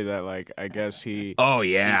story that like I guess he Oh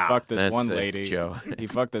he fucked this That's one sick, lady. Joe. He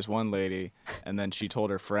fucked this one lady, and then she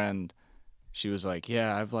told her friend. She was like,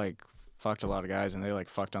 "Yeah, I've like fucked a lot of guys, and they like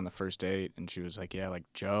fucked on the first date." And she was like, "Yeah, like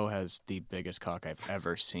Joe has the biggest cock I've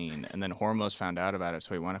ever seen." And then Hormos found out about it,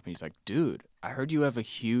 so he went up and he's like, "Dude, I heard you have a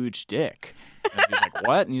huge dick." And he's like,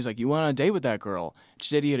 "What?" And he's like, "You went on a date with that girl. She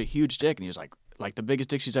said he had a huge dick." And he was like the biggest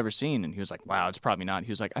dick she's ever seen. And he was like, "Wow, it's probably not."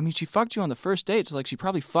 He was like, "I mean, she fucked you on the first date, so like she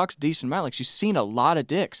probably fucks a decent amount. Like she's seen a lot of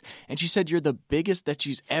dicks." And she said, "You're the biggest that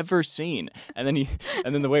she's ever seen." And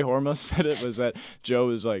then the way Hormos said it was that Joe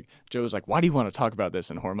was like, "Why do you want to talk about this?"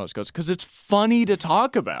 And Hormos goes, "Because it's funny to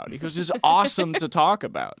talk about." He goes, "It's awesome to talk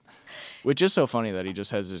about." Which is so funny that he just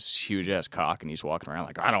has this huge ass cock and he's walking around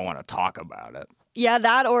like, "I don't want to talk about it." Yeah,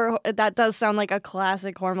 that does sound like a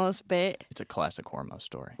classic Hormos bit It's a classic Hormos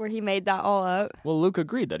story. where he made that all up. Well, Luke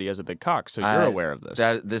agreed that he has a big cock, so you're aware of this.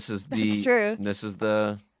 This is That's true. This is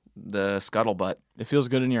the scuttlebutt. It feels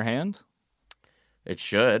good in your hand? It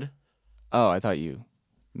should. Oh, I thought you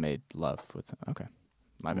made love with him. Okay.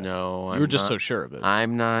 My bad. No, You were just not, so sure of it.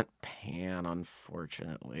 I'm not pan,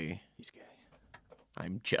 unfortunately. He's gay.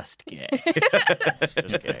 I'm just gay. He's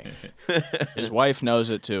just gay. His wife knows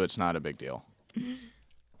it too. It's not a big deal.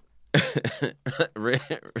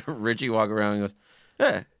 Richie walk around and goes,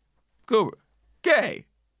 "Hey, cool, gay,"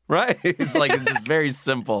 right? It's just very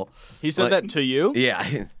simple. He said Like- that to you?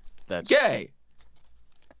 Yeah, That's gay.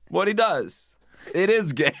 What he does, it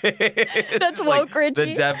is gay. That's It's like woke,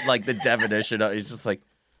 Richie. the definition of he's just like,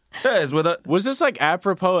 "Hey, it's with a." Was this like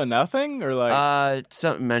apropos of nothing or like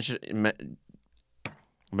Something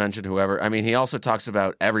mention whoever. I mean, he also talks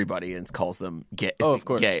about everybody and calls them gay. Oh, of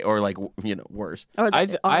course. Gay or like worse. Or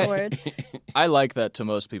the I- R word. I like that to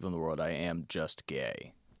most people in the world. I am just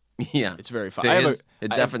gay. Yeah, It's very fun. To I have his- a-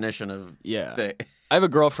 the I have- definition of Yeah. thing. I have a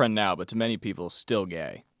girlfriend now, but to many people, still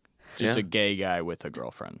gay. Just Yeah. a gay guy with a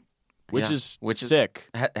girlfriend, which Yeah. is Which is- sick.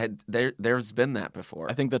 There's been that before.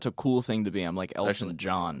 I think that's a cool thing to be. I'm like Elton Especially-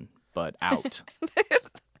 John, but out.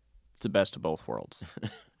 It's the best of both worlds.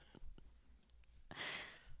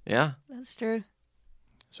 Yeah. That's true.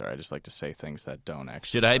 Sorry, I just like to say things that don't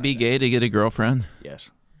actually. Should I be gay to get a girlfriend? Yes.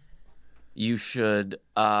 You should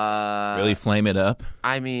Really flame it up?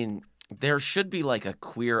 I mean, there should be like a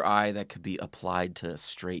queer eye that could be applied to a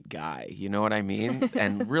straight guy. You know what I mean?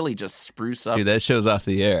 And really just spruce up. Dude, that show's off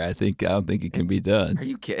the air. I don't think it can be done. Are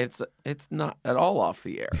you kidding? It's not at all off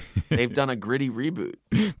the air. They've done a gritty reboot.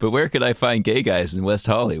 But where could I find gay guys in West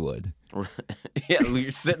Hollywood? Yeah,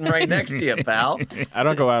 you're sitting right next to you, pal. I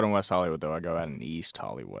don't go out in West Hollywood though. I go out in East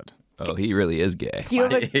Hollywood. Oh, he really is gay. Do you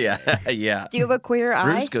have a Yeah. Do you have a queer eye?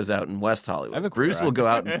 Bruce goes out in West I have a Hollywood. queer Bruce eye. will go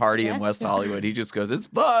out and party in West Hollywood. He just goes, "It's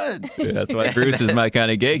fun." Yeah, that's why Bruce is my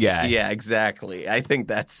kind of gay guy. Yeah, exactly. I think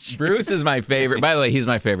that's true. Bruce is my favorite. By the way, he's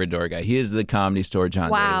my favorite door guy. He is the Comedy Store John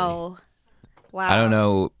Daly. Wow. I don't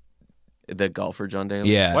know. The golfer John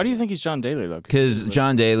Daly. Yeah. Why do you think he's John Daly though? Because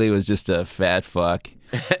John Daly was just a fat fuck.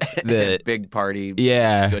 Big party,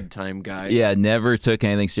 Yeah. good time guy. Yeah, never took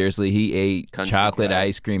anything seriously. He ate Country chocolate crab.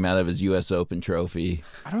 ice cream out of his U.S. Open trophy.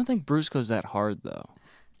 I don't think Bruce goes that hard though.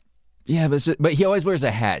 Yeah, but he always wears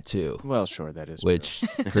a hat too, Well, sure, that is. which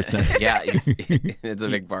for some, Yeah, it's a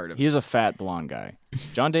big part of it. He is a fat blonde guy.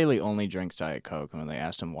 John Daly only drinks Diet Coke, and when they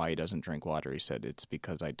asked him why he doesn't drink water, he said it's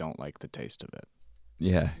because I don't like the taste of it.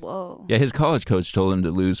 yeah. Whoa. Yeah, his college coach told him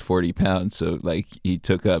to lose 40 pounds, so like he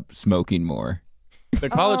took up smoking more. The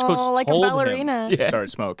college coach like a told ballerina. him to start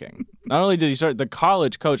smoking. Not only did he start, the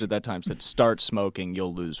college coach at that time said, "Start smoking,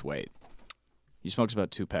 you'll lose weight." He smokes about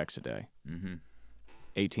 2 packs a day.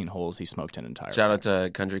 18 holes, he smoked an entire. Shout out to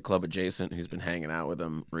Country Club Adjacent, who's been hanging out with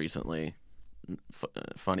him recently.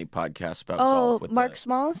 Funny podcast about golf with Mark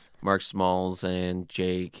Smalls. Mark Smalls and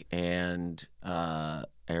Jake and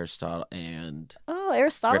Aristotle and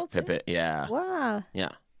Aristotle. Griff Pippett. Yeah. Wow. Yeah.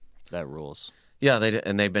 That rules. Yeah,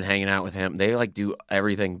 they've been hanging out with him. They like do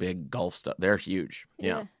everything big golf stuff. They're huge.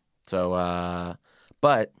 Yeah. So,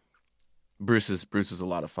 but Bruce is a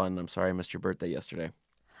lot of fun. I'm sorry I missed your birthday yesterday.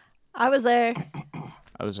 I was there.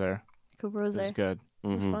 I was there. Cooper was It there. was good. It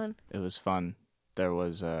was fun. It was fun. There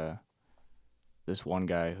was this one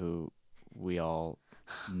guy who we all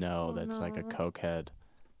know that's like a cokehead.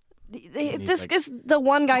 This is the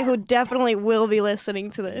one guy who definitely will be listening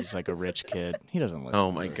to this. He's like a rich kid. He doesn't listen.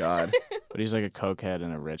 Oh my god! But he's like a cokehead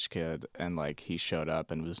and a rich kid, and like he showed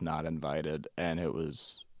up and was not invited, and it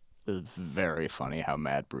was very funny how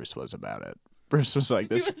mad Bruce was about it. Bruce was like,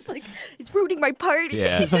 "This." He was like, "It's ruining my party."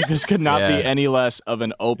 Yeah. He's like, "This could not be any less of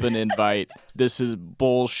an open invite. This is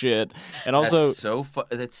bullshit." And also,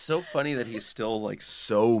 that's so funny that he's still like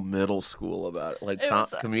so middle school about it. Like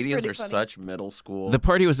comedians are funny. Such middle school. The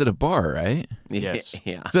party was at a bar, right? yes,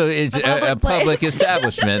 Yeah. So it's a public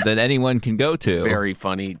establishment that anyone can go to. Very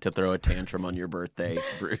funny to throw a tantrum on your birthday,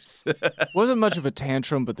 Bruce. wasn't much of a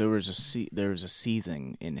tantrum, but there was a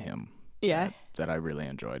seething in him. Yeah. That I really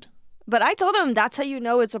enjoyed. But I told him that's how you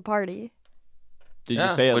know it's a party. Did Yeah,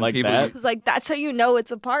 you say it when like people- that? It's like, that's how you know it's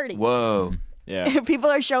a party. Whoa! Yeah. People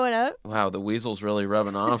are showing up. Wow, the weasel's really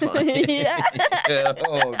rubbing off on you. Yeah.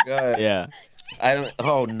 Oh god. Yeah. I don't.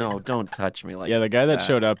 Oh no! Don't touch me like. Yeah, the guy that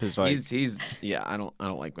showed up is like, he's. Yeah, I don't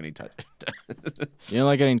like when he touched. you don't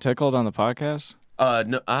like getting tickled on the podcast?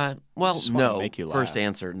 No. Well, just wanna no. make you First laugh.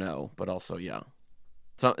 answer, no. But also, yeah.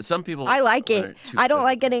 Some people. I like are it. too I don't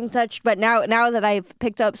like physical. getting touched, but now that I've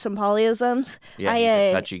picked up some polyisms, Yeah, he's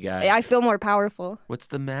a touchy guy. I feel more powerful. What's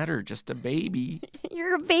the matter? Just a baby.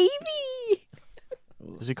 You're a baby.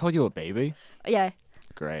 Does he call you a baby? Yeah.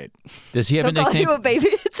 Great. Does he have a He'll call nickname? you a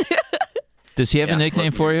baby too. Does he have Yeah, a nickname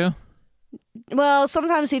look, for you? Well,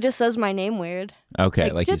 sometimes he just says my name weird.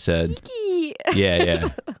 Okay, like you said. Kiki. Yeah.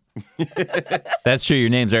 That's true. Your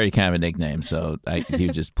name's already kind of a nickname, so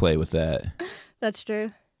you just play with that. That's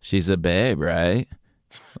true. She's a babe, right?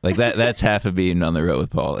 Like that's half of being on the road with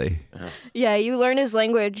Paulie. Yeah, you learn his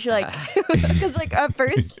language, like, because like at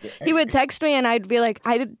first he would text me and I'd be like,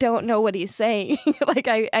 I don't know what he's saying. Like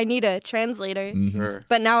I need a translator. Sure.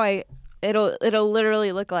 But now it'll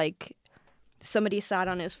literally look like somebody sat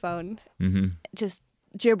on his phone, just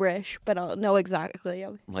gibberish, but I'll know exactly.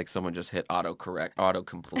 Like someone just hit autocorrect,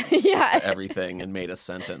 autocomplete Yeah. to everything and made a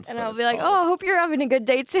sentence. And but I'll it's be like, Pauly. oh, I hope you're having a good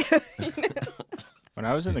day too. When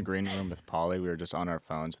I was in the green room with Polly, we were just on our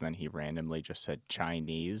phones, and then he randomly just said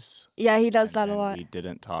Chinese. Yeah, he does And that a then lot. We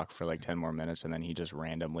didn't talk for like 10 more minutes, and then he just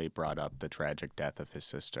randomly brought up the tragic death of his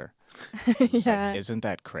sister. It's Yeah. like, isn't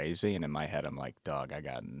that crazy? And in my head, I'm like, dog, I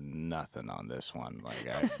got nothing on this one. Like,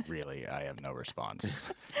 I have no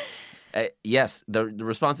response. Yes, the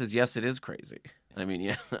response is yes. It is crazy. I mean,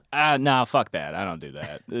 yeah. Nah, fuck that. I don't do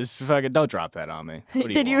that. This fucking don't drop that on me. What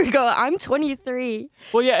do Did want? you go, I'm 23.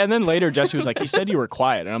 Well, yeah, and then later Jessie was like, he said you were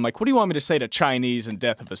quiet. And I'm like, what do you want me to say to Chinese and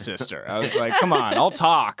death of a sister? I was like, come on, I'll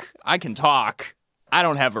talk. I can talk. I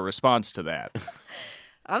don't have a response to that.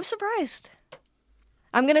 I'm surprised.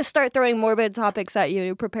 I'm going to start throwing morbid topics at you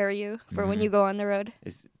to prepare you for when you go on the road.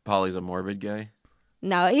 Is Polly's a morbid guy?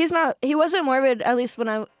 No, he's not. He wasn't morbid, at least when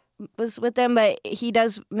I was with him, but he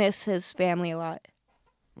does miss his family a lot.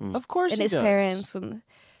 Of course And he his does. parents. And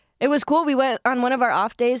it was cool. We went on one of our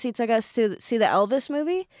off days. He took us to see the Elvis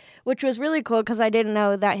movie, which was really cool because I didn't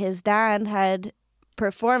know that his dad had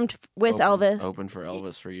performed with Elvis Open for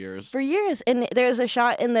Elvis for years. for years. And there's a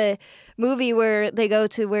shot in the movie where they go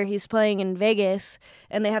to where he's playing in Vegas,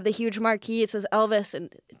 and they have the huge marquee. It says Elvis,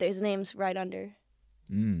 and his name's right under.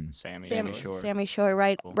 Sammy Shore. Sammy Shore,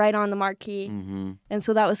 right on the marquee. Mm-hmm. And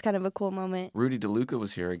so that was kind of a cool moment. Rudy DeLuca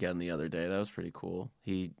was here again the other day. That was pretty cool.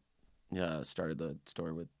 He started the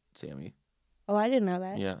story with Sammy. Oh, I didn't know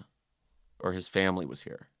that. Yeah. Or his family was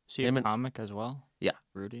here. Is he Him a and- comic as well? Yeah.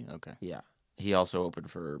 Rudy? Okay. Yeah. He also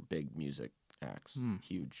opened for big music acts.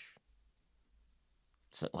 Huge.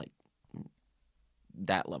 So, like,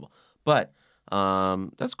 that level. But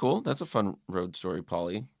that's cool. That's a fun road story,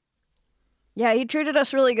 Pauly. Yeah, he treated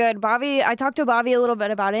us really good. Bobby, I talked to Bobby a little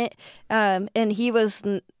bit about it, and he was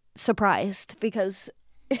surprised because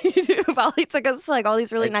Bobby took us to, like, all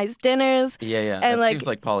these really nice dinners. Yeah. And, It like, seems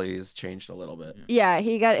like Pauly has changed a little bit. Yeah,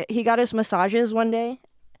 he got us massages one day.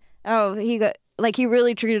 Oh, he got like he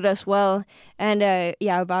really treated us well. And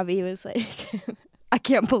yeah, Bobby was like, I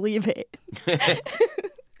can't believe it.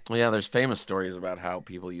 Well, yeah, there's famous stories about how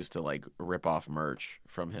people used to like rip off merch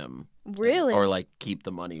from him. Really? Or like keep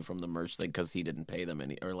the money from the merch thing because he didn't pay them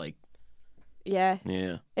any, or like. Yeah.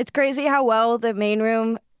 Yeah. It's crazy how well the main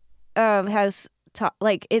room has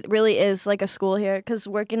like it really is like a school here, because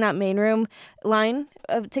working that main room line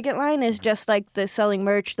of ticket line is just like the selling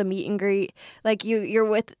merch, the meet and greet. Like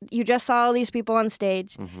you just saw all these people on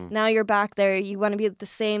stage. Mm-hmm. Now you're back there. You want to be the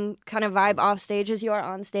same kind of vibe off stage as you are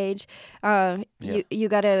on stage. You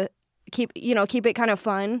gotta keep it kind of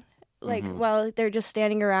fun. Like while they're just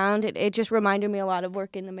standing around, it just reminded me a lot of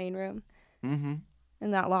working the main room in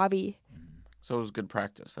that lobby. So it was good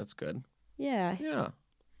practice. That's good. Yeah. Yeah.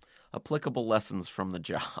 Applicable lessons from the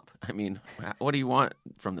job. I mean, what do you want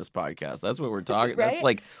from this podcast? That's what we're talking. Right? That's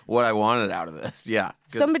like what I wanted out of this. Yeah.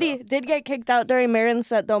 Good Somebody stuff. did get kicked out during Marin's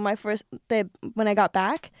set though. When I got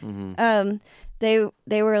back,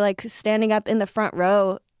 they were like standing up in the front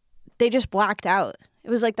row. They just blacked out.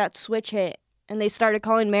 It was like that switch hit, and they started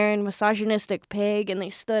calling Marin misogynistic pig, and they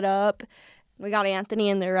stood up. We got Anthony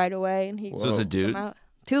in there right away, and he. So it was a dude? Out.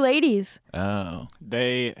 2 ladies. Oh.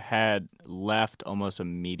 They had left almost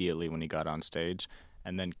immediately when he got on stage,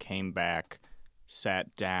 and then came back,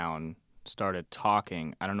 sat down, started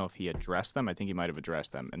talking. I don't know if he addressed them. I think he might have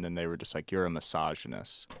addressed them. And then they were just like, "You're a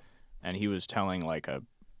misogynist." And he was telling like a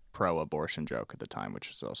pro-abortion joke at the time,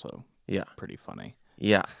 which is also pretty funny.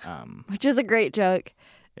 Yeah. Which is a great joke.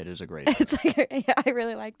 It is a great joke. It's like, I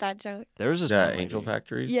really like that joke. There was this The one lady- Angel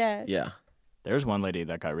Factories? Yeah. Yeah. There's one lady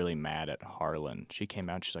that got really mad at Harlan. She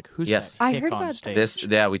came out. She's like, "Who's Yes. that I hick heard on about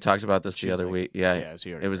stage?" We talked about this She the was other like- week. Yeah. yeah, so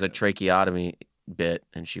you already It was a heard it. tracheotomy bit,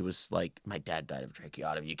 and she was like, "My dad died of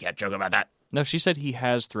tracheotomy. You can't joke about that." No, she said he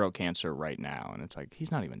has throat cancer right now, and it's like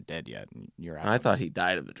he's not even dead yet. And you're out. I thought he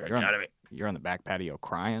died of the You're on- tracheotomy. You're on the back patio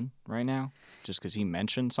crying right now just because he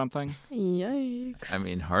mentioned something. Yikes. I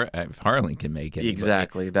mean, if Harlan can make it.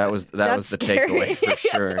 Exactly. That was That's the scary. takeaway for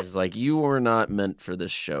sure. It's like, you were not meant for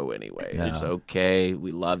this show anyway. No. It's okay.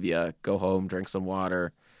 We love you. Go home, drink some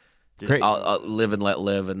water. Great. I'll live and let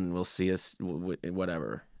live, and we'll see us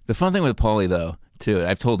whatever. The fun thing with Paulie, though, too,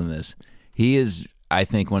 I've told him this. He is, I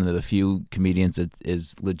think, one of the few comedians that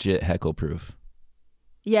is legit heckle proof.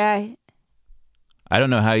 Yeah. I don't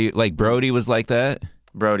know how you like. Brody was like that.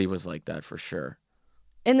 Brody was like that for sure.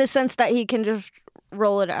 In the sense that he can just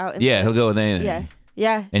roll it out. Yeah, he'll go with anything. Yeah.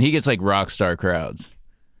 Yeah. And he gets like rock star crowds.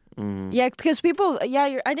 Mm-hmm. Yeah, because people,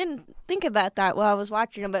 I didn't think about that while I was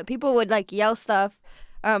watching him, but people would like yell stuff,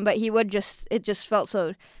 but he would it just felt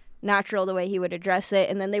so natural the way he would address it,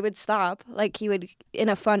 and then they would stop. Like he would, in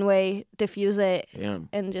a fun way, diffuse it Damn.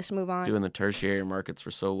 and just move on. Doing the tertiary markets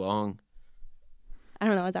for so long. I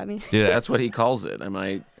don't know what that means. Dude, That's what he calls it. Am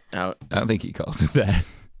I out? I don't think he calls it that.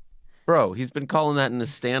 Bro, he's been calling that in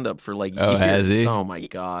his stand-up for like Oh, years. has he? Oh, my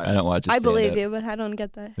God. I don't watch it. I believe you, but I don't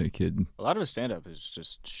get that. No kidding. A lot of his stand-up is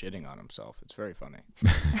just shitting on himself. It's very funny.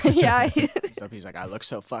 Yeah. He's like, "I look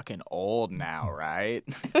so fucking old now, right?"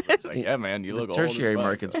 He's like, "Yeah, man, you The look old." tertiary as fuck."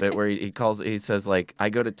 markets bit where he says like, I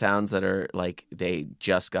go to towns that are like, they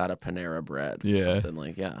just got a Panera Bread. Or Yeah. something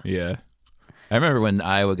like, yeah. Yeah. I remember when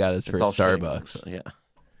Iowa got its It's first all shitting on Starbucks. itself. Yeah.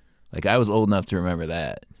 Like, I was old enough to remember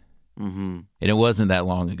that. Mm-hmm. And it wasn't that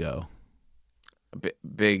long ago.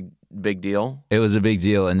 Big deal. It was a big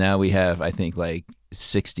deal. And now we have, I think, like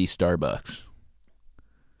 60 Starbucks.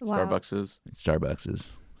 Wow. Starbucks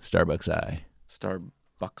I.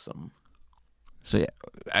 Starbucksum. So,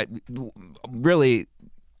 yeah, really,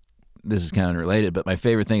 this is kind of unrelated, but my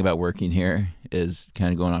favorite thing about working here is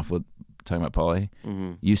kind of going off with talking about Paulie.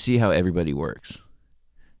 Mm-hmm. You see how everybody works.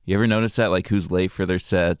 You ever notice that? Like, who's late for their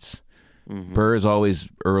sets? Mm-hmm. Burr is always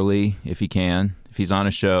early if he can, if he's on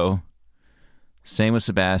a show. Same with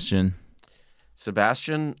Sebastian.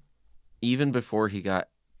 Sebastian, even before he got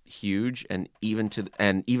huge, and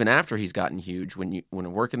even after he's gotten huge, when you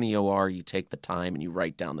work in the OR, you take the time and you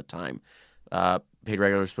write down the time. Paid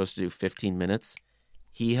regular is supposed to do 15 minutes.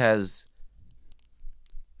 He has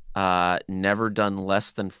never done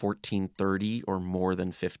less than 14:30 or more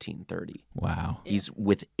than 15:30. Wow. He's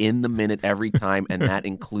within the minute every time, and that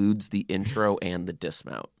includes the intro and the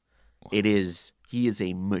dismount. He is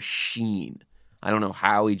a machine. I don't know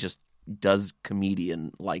how he just does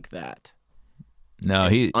comedian like that. No,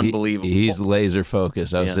 It's unbelievable. He's laser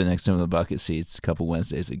focused. I was Yeah. sitting next to him in the bucket seats a couple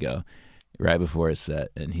Wednesdays ago, right before his set,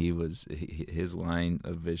 and his line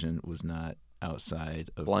of vision was not outside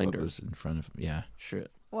of what Blinders. was in front of him. Yeah.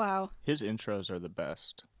 Shit. Wow. His intros are the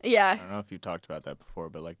best. I Yeah. don't know if you talked about that before,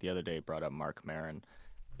 but like the other day, he brought up Mark Maron.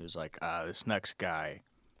 He was like, "This next guy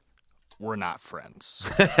we're not friends.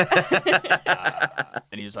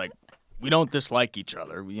 And he's like, we don't dislike each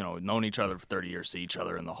other. You know, known each other for 30 years, see each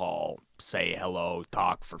other in the hall, say hello,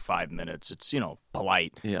 talk for 5 minutes. It's,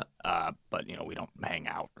 polite. Yeah. But, we don't hang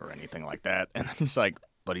out or anything like that. And then he's like,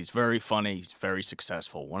 but he's very funny. He's very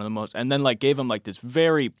successful. One of the most, and then gave him this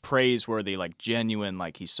very praiseworthy, genuine,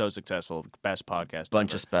 he's so successful, best podcast.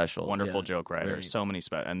 Bunch ever. of special. Wonderful joke writer. So many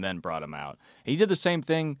and then brought him out. He did the same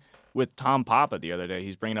thing with Tom Papa the other day.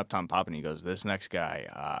 He's bringing up Tom Papa and he goes, this next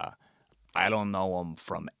guy, I don't know him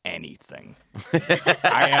from anything.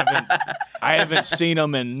 I haven't seen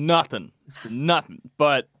him in nothing.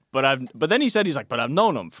 But then he said, but I've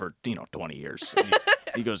known him for 20 years. And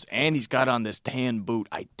he goes, and he's got on this tan boot.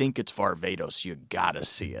 I think it's Varvatos. You gotta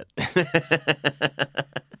see it.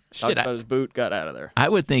 Talked about his boot, got out of there. I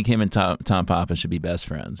would think him and Tom Papa should be best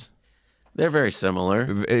friends. They're very similar.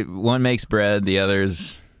 One makes bread, the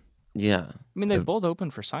other's... Yeah. I mean, they both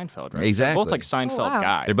opened for Seinfeld, right? Exactly. They're both Seinfeld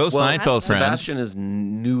guys. They're both Seinfeld friends. Sebastian is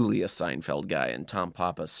newly a Seinfeld guy, and Tom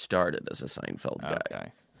Papa started as a Seinfeld guy.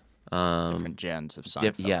 Okay. Um, Different gens of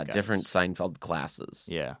Seinfeld guys. Different Seinfeld classes.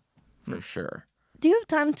 Yeah. For sure. Do you have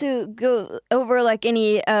time to go over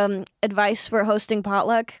any advice for hosting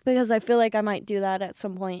potluck? Because I feel like I might do that at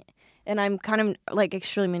some point, and I'm kind of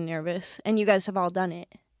extremely nervous. And you guys have all done it.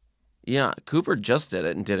 Yeah, Cooper just did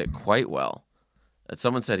it and did it quite well.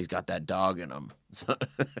 Someone said he's got that dog in him.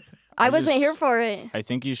 I wasn't here for it. I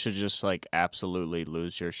think you should just absolutely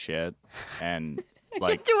lose your shit and do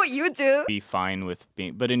what you do. be fine with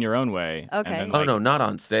being, but in your own way. Okay. And then, Oh no, not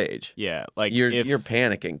on stage. Yeah, You're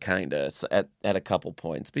panicking kind of at a couple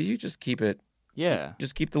points, but you just keep it. Yeah.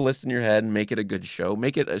 Just keep the list in your head and make it a good show.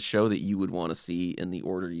 Make it a show that you would want to see in the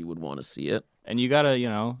order you would want to see it. And you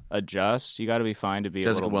gotta, adjust. You gotta be fine to be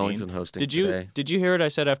Jessica a little Wellington mean. hosting Did you today. Did you hear what I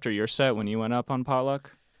said after your set when you went up on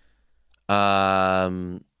potluck?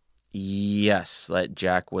 Yes, that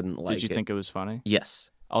Jack wouldn't like it. Did you think it was funny?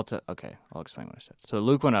 Yes. I'll explain what I said. So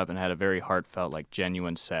Luke went up and had a very heartfelt,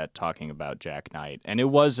 genuine set talking about Jack Knight, and it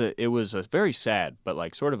was a very sad,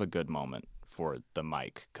 but sort of a good moment for the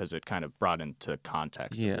mic because it kind of brought into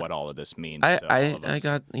context of what all of this means. I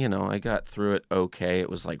got through it okay. It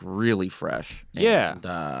was really fresh. Yeah. And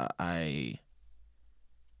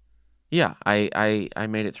I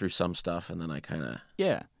made it through some stuff, and then I kind of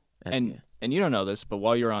And you don't know this, but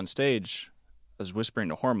while you're on stage, I was whispering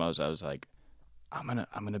to Hormoz. I was like, I'm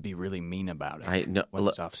gonna be really mean about it.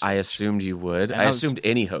 I assumed you would. And I assumed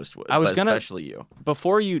any host would. Especially you.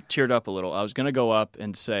 Before you teared up a little, I was gonna go up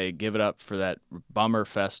and say, give it up for that bummer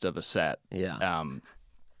fest of a set. Yeah.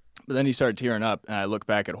 But then he started tearing up, and I look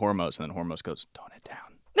back at Hormoz, and then Hormoz goes, tone it down.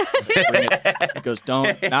 He goes,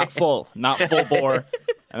 not full bore.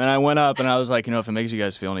 And then I went up and I was like, if it makes you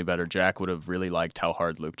guys feel any better, Jack would have really liked how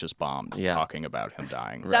hard Luke just bombed talking about him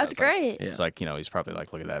dying. That's great. It's he's probably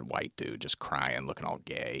look at that white dude just crying, looking all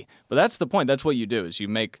gay. But that's the point. That's what you do is you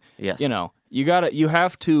make, you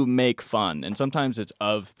have to make fun. And sometimes it's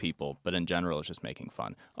of people, but in general, it's just making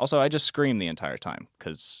fun. Also, I just scream the entire time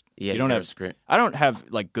because I don't have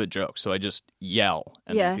good jokes. So I just yell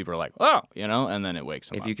and then people are like, oh, and then it wakes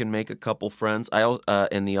them up. If you can make a couple friends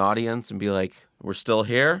in the audience and be like, we're still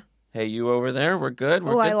here. Hey, you over there. We're good.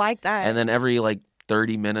 We're good. I like that. And then every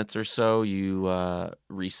 30 minutes or so, you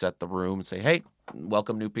reset the room and say, hey,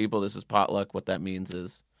 welcome new people. This is potluck. What that means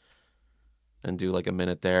is, and do a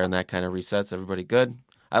minute there, and that kind of resets everybody. Good.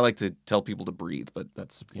 I like to tell people to breathe, but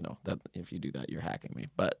that's that if you do that, you're hacking me.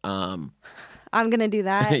 But I'm gonna do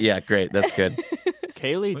that. yeah, great. That's good.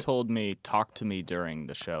 Kaylee told me, talk to me during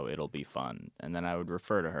the show. It'll be fun. And then I would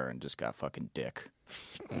refer to her and just got fucking dick.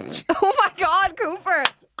 Oh my God, Cooper.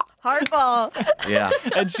 Hardball. Yeah.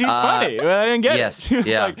 And she's funny. I didn't get yes, it. She was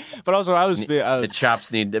but also I was... The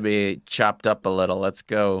chops need to be chopped up a little. Let's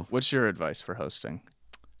go. What's your advice for hosting?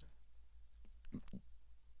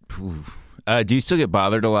 Do you still get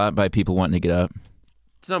bothered a lot by people wanting to get up?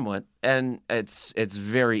 Somewhat. And it's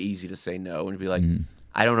very easy to say no and be like,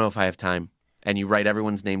 I don't know if I have time. And you write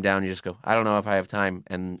everyone's name down. You just go, I don't know if I have time.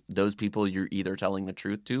 And those people you're either telling the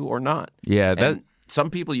truth to or not. Yeah. And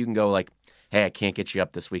some people you can go hey, I can't get you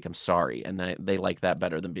up this week. I'm sorry. And they like that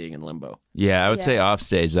better than being in limbo. Yeah, I would say off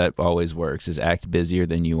stage that always works is act busier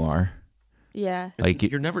than you are. Yeah.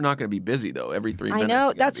 You're never not going to be busy though. Every 3 minutes I know,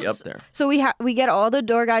 you got to be up there. So we get all the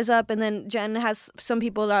door guys up, and then Jen has some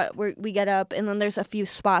people that we get up, and then there's a few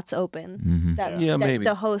spots open that maybe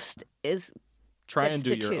the host is try and do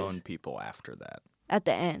your choose own people after that at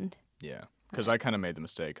the end. Yeah, because I kind of made the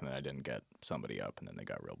mistake, and then I didn't get somebody up, and then they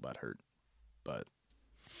got real butthurt. But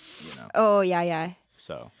Oh yeah.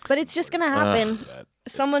 So, But it's just gonna happen.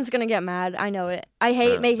 Someone's gonna get mad. I know it. I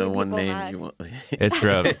hate making the people one name mad. you want. It's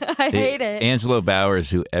rough. I hate it. Angelo Bowers,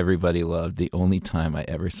 who everybody loved, the only time I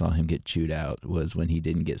ever saw him get chewed out was when he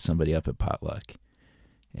didn't get somebody up at potluck.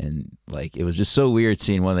 And like it was just so weird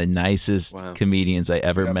seeing one of the nicest comedians I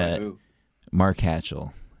ever met, Mark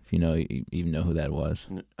Hatchell. If you even know who that was.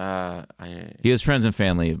 He was friends and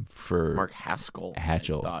family for Mark Haskell.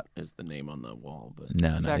 Hatchell. I thought is the name on the wall, but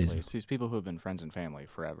No, exactly. It's these people who have been friends and family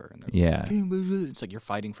forever. And yeah. It's like you're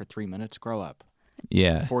fighting for 3 minutes. Grow up.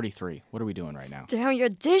 Yeah. 43. What are we doing right now? Damn, you're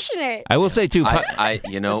dishing it. I will say too.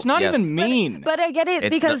 It's not even mean. But I get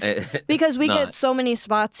it because we get so many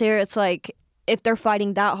spots here. It's like if they're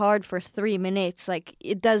fighting that hard for 3 minutes, like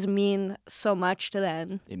it does mean so much to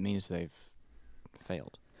them. It means they've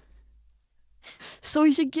failed. So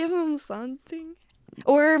we should give them something,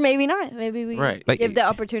 or maybe not. Maybe we give the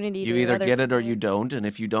opportunity. You to either other get it or people. you don't, and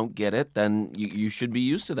if you don't get it, then you should be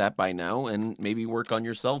used to that by now, and maybe work on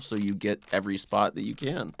yourself so you get every spot that you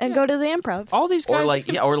can. And go to the improv. All these guys, Like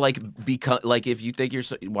if you think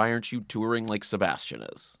why aren't you touring like Sebastian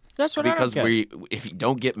is? That's what because I don't get. if you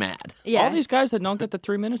don't get mad, Yeah. All these guys that don't get the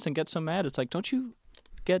 3 minutes and get so mad, it's like, don't you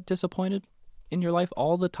get disappointed in your life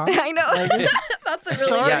all the time? I know. That's a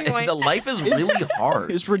really good point. the life is really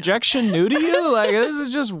hard. Is rejection new to you? Like, this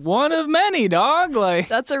is just one of many, dog. Like,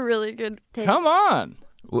 That's a really good take. come on.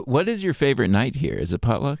 What is your favorite night here? Is it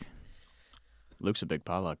potluck? Luke's a big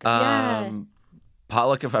potluck.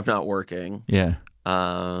 Potluck if I'm not working. Yeah.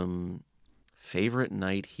 Favorite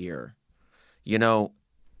night here. You know,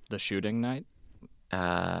 the shooting night?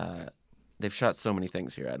 they've shot so many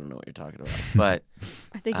things here. I don't know what you're talking about. But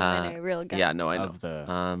I think you meant a real guy. yeah, no, I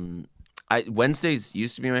know. Wednesdays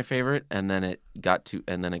used to be my favorite, and then it got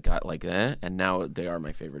like and now they are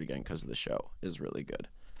my favorite again because the show is really good.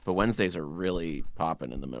 But Wednesdays are really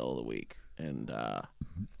popping in the middle of the week, and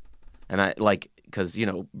I like because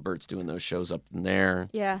Bert's doing those shows up in there,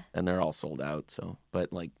 yeah, and they're all sold out. So,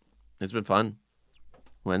 but like, it's been fun.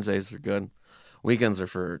 Wednesdays are good. Weekends are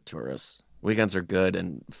for tourists. Weekends are good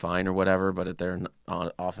and fine or whatever, but they're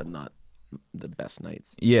often not the best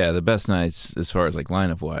nights. Yeah, the best nights as far as like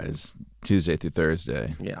lineup wise, Tuesday through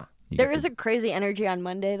Thursday. Yeah. There is a crazy energy on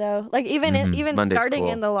Monday though. Like even Monday's starting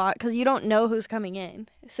cool. in the lot because you don't know who's coming in,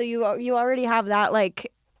 so you already have that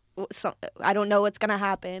like, I don't know what's gonna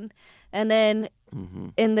happen, and then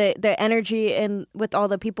in the energy and with all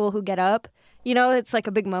the people who get up, it's like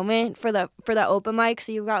a big moment for the open mic.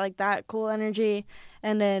 So you've got like that cool energy,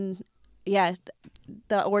 and then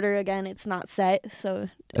the order again, it's not set, so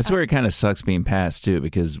that's where it kind of sucks being passed too,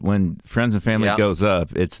 because when Friends and Family goes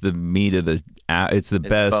up, it's the meat of it's the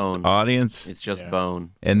best bone. Audience. It's just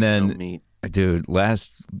bone. And then, no meat. Dude,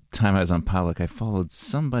 last time I was on Pollock, I followed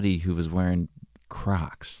somebody who was wearing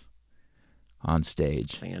Crocs on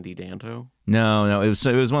stage. Sandy Danto? No, it was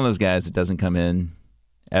one of those guys that doesn't come in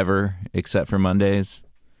ever except for Mondays,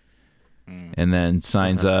 and then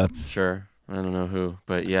signs up. Sure. I don't know who,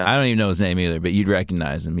 but yeah. I don't even know his name either, but you'd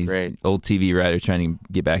recognize him. He's an old TV writer trying to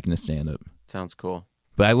get back into stand-up. Sounds cool.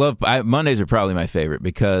 But Mondays are probably my favorite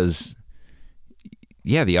because,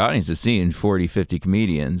 the audience is seeing 40, 50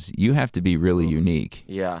 comedians. You have to be really unique.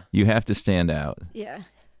 Yeah. You have to stand out. Yeah.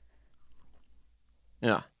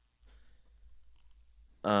 Yeah.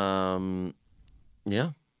 Yeah.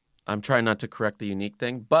 I'm trying not to correct the unique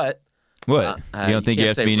thing, but... What? You don't think you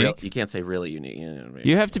have to be unique? You can't say really unique.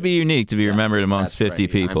 You have to be unique to be remembered amongst 50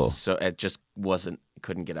 people. So it just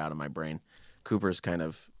couldn't get out of my brain. Cooper's kind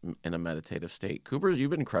of in a meditative state. Cooper's,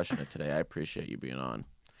 you've been crushing it today. I appreciate you being on.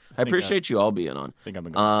 I appreciate you all being on. I think I've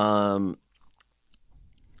been going.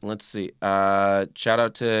 Let's see. Shout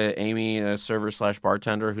out to Amy, a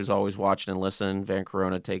server/bartender, who's always watching and listening. Van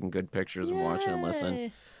Corona taking good pictures and watching and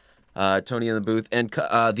listening. Tony in the booth. And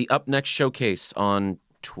the Up Next showcase on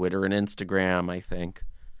Twitter and Instagram, I think.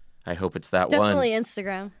 I hope it's that Definitely one.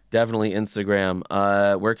 Instagram. Definitely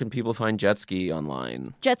Instagram. Where can people find Jet Ski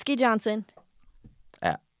online? Jet Ski Johnson.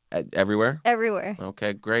 Everywhere? Everywhere.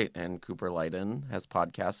 Okay, great. And Cooper Lyden has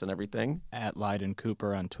podcasts and everything. At Lyden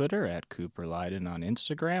Cooper on Twitter, at Cooper Lyden on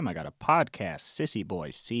Instagram. I got a podcast, Sissy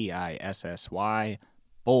Boys, CISSY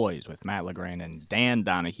Boys, with Matt LeGrand and Dan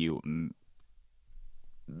Donahue.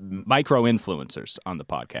 Micro-influencers on the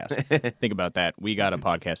podcast. Think about that. We got a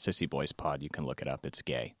podcast, Sissy Boys Pod. You can look it up. It's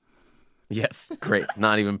gay. Yes, great.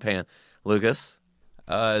 Not even pan. Lucas?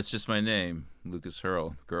 It's just my name, Lucas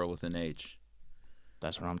Hirl, girl with an H.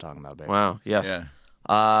 That's what I'm talking about, baby. Wow, yes. Yeah.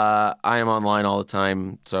 I am online all the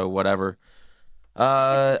time, so whatever.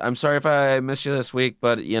 I'm sorry if I missed you this week,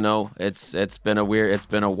 but it's been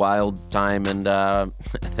a wild time, and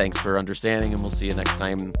thanks for understanding, and we'll see you next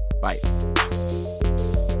time. Bye.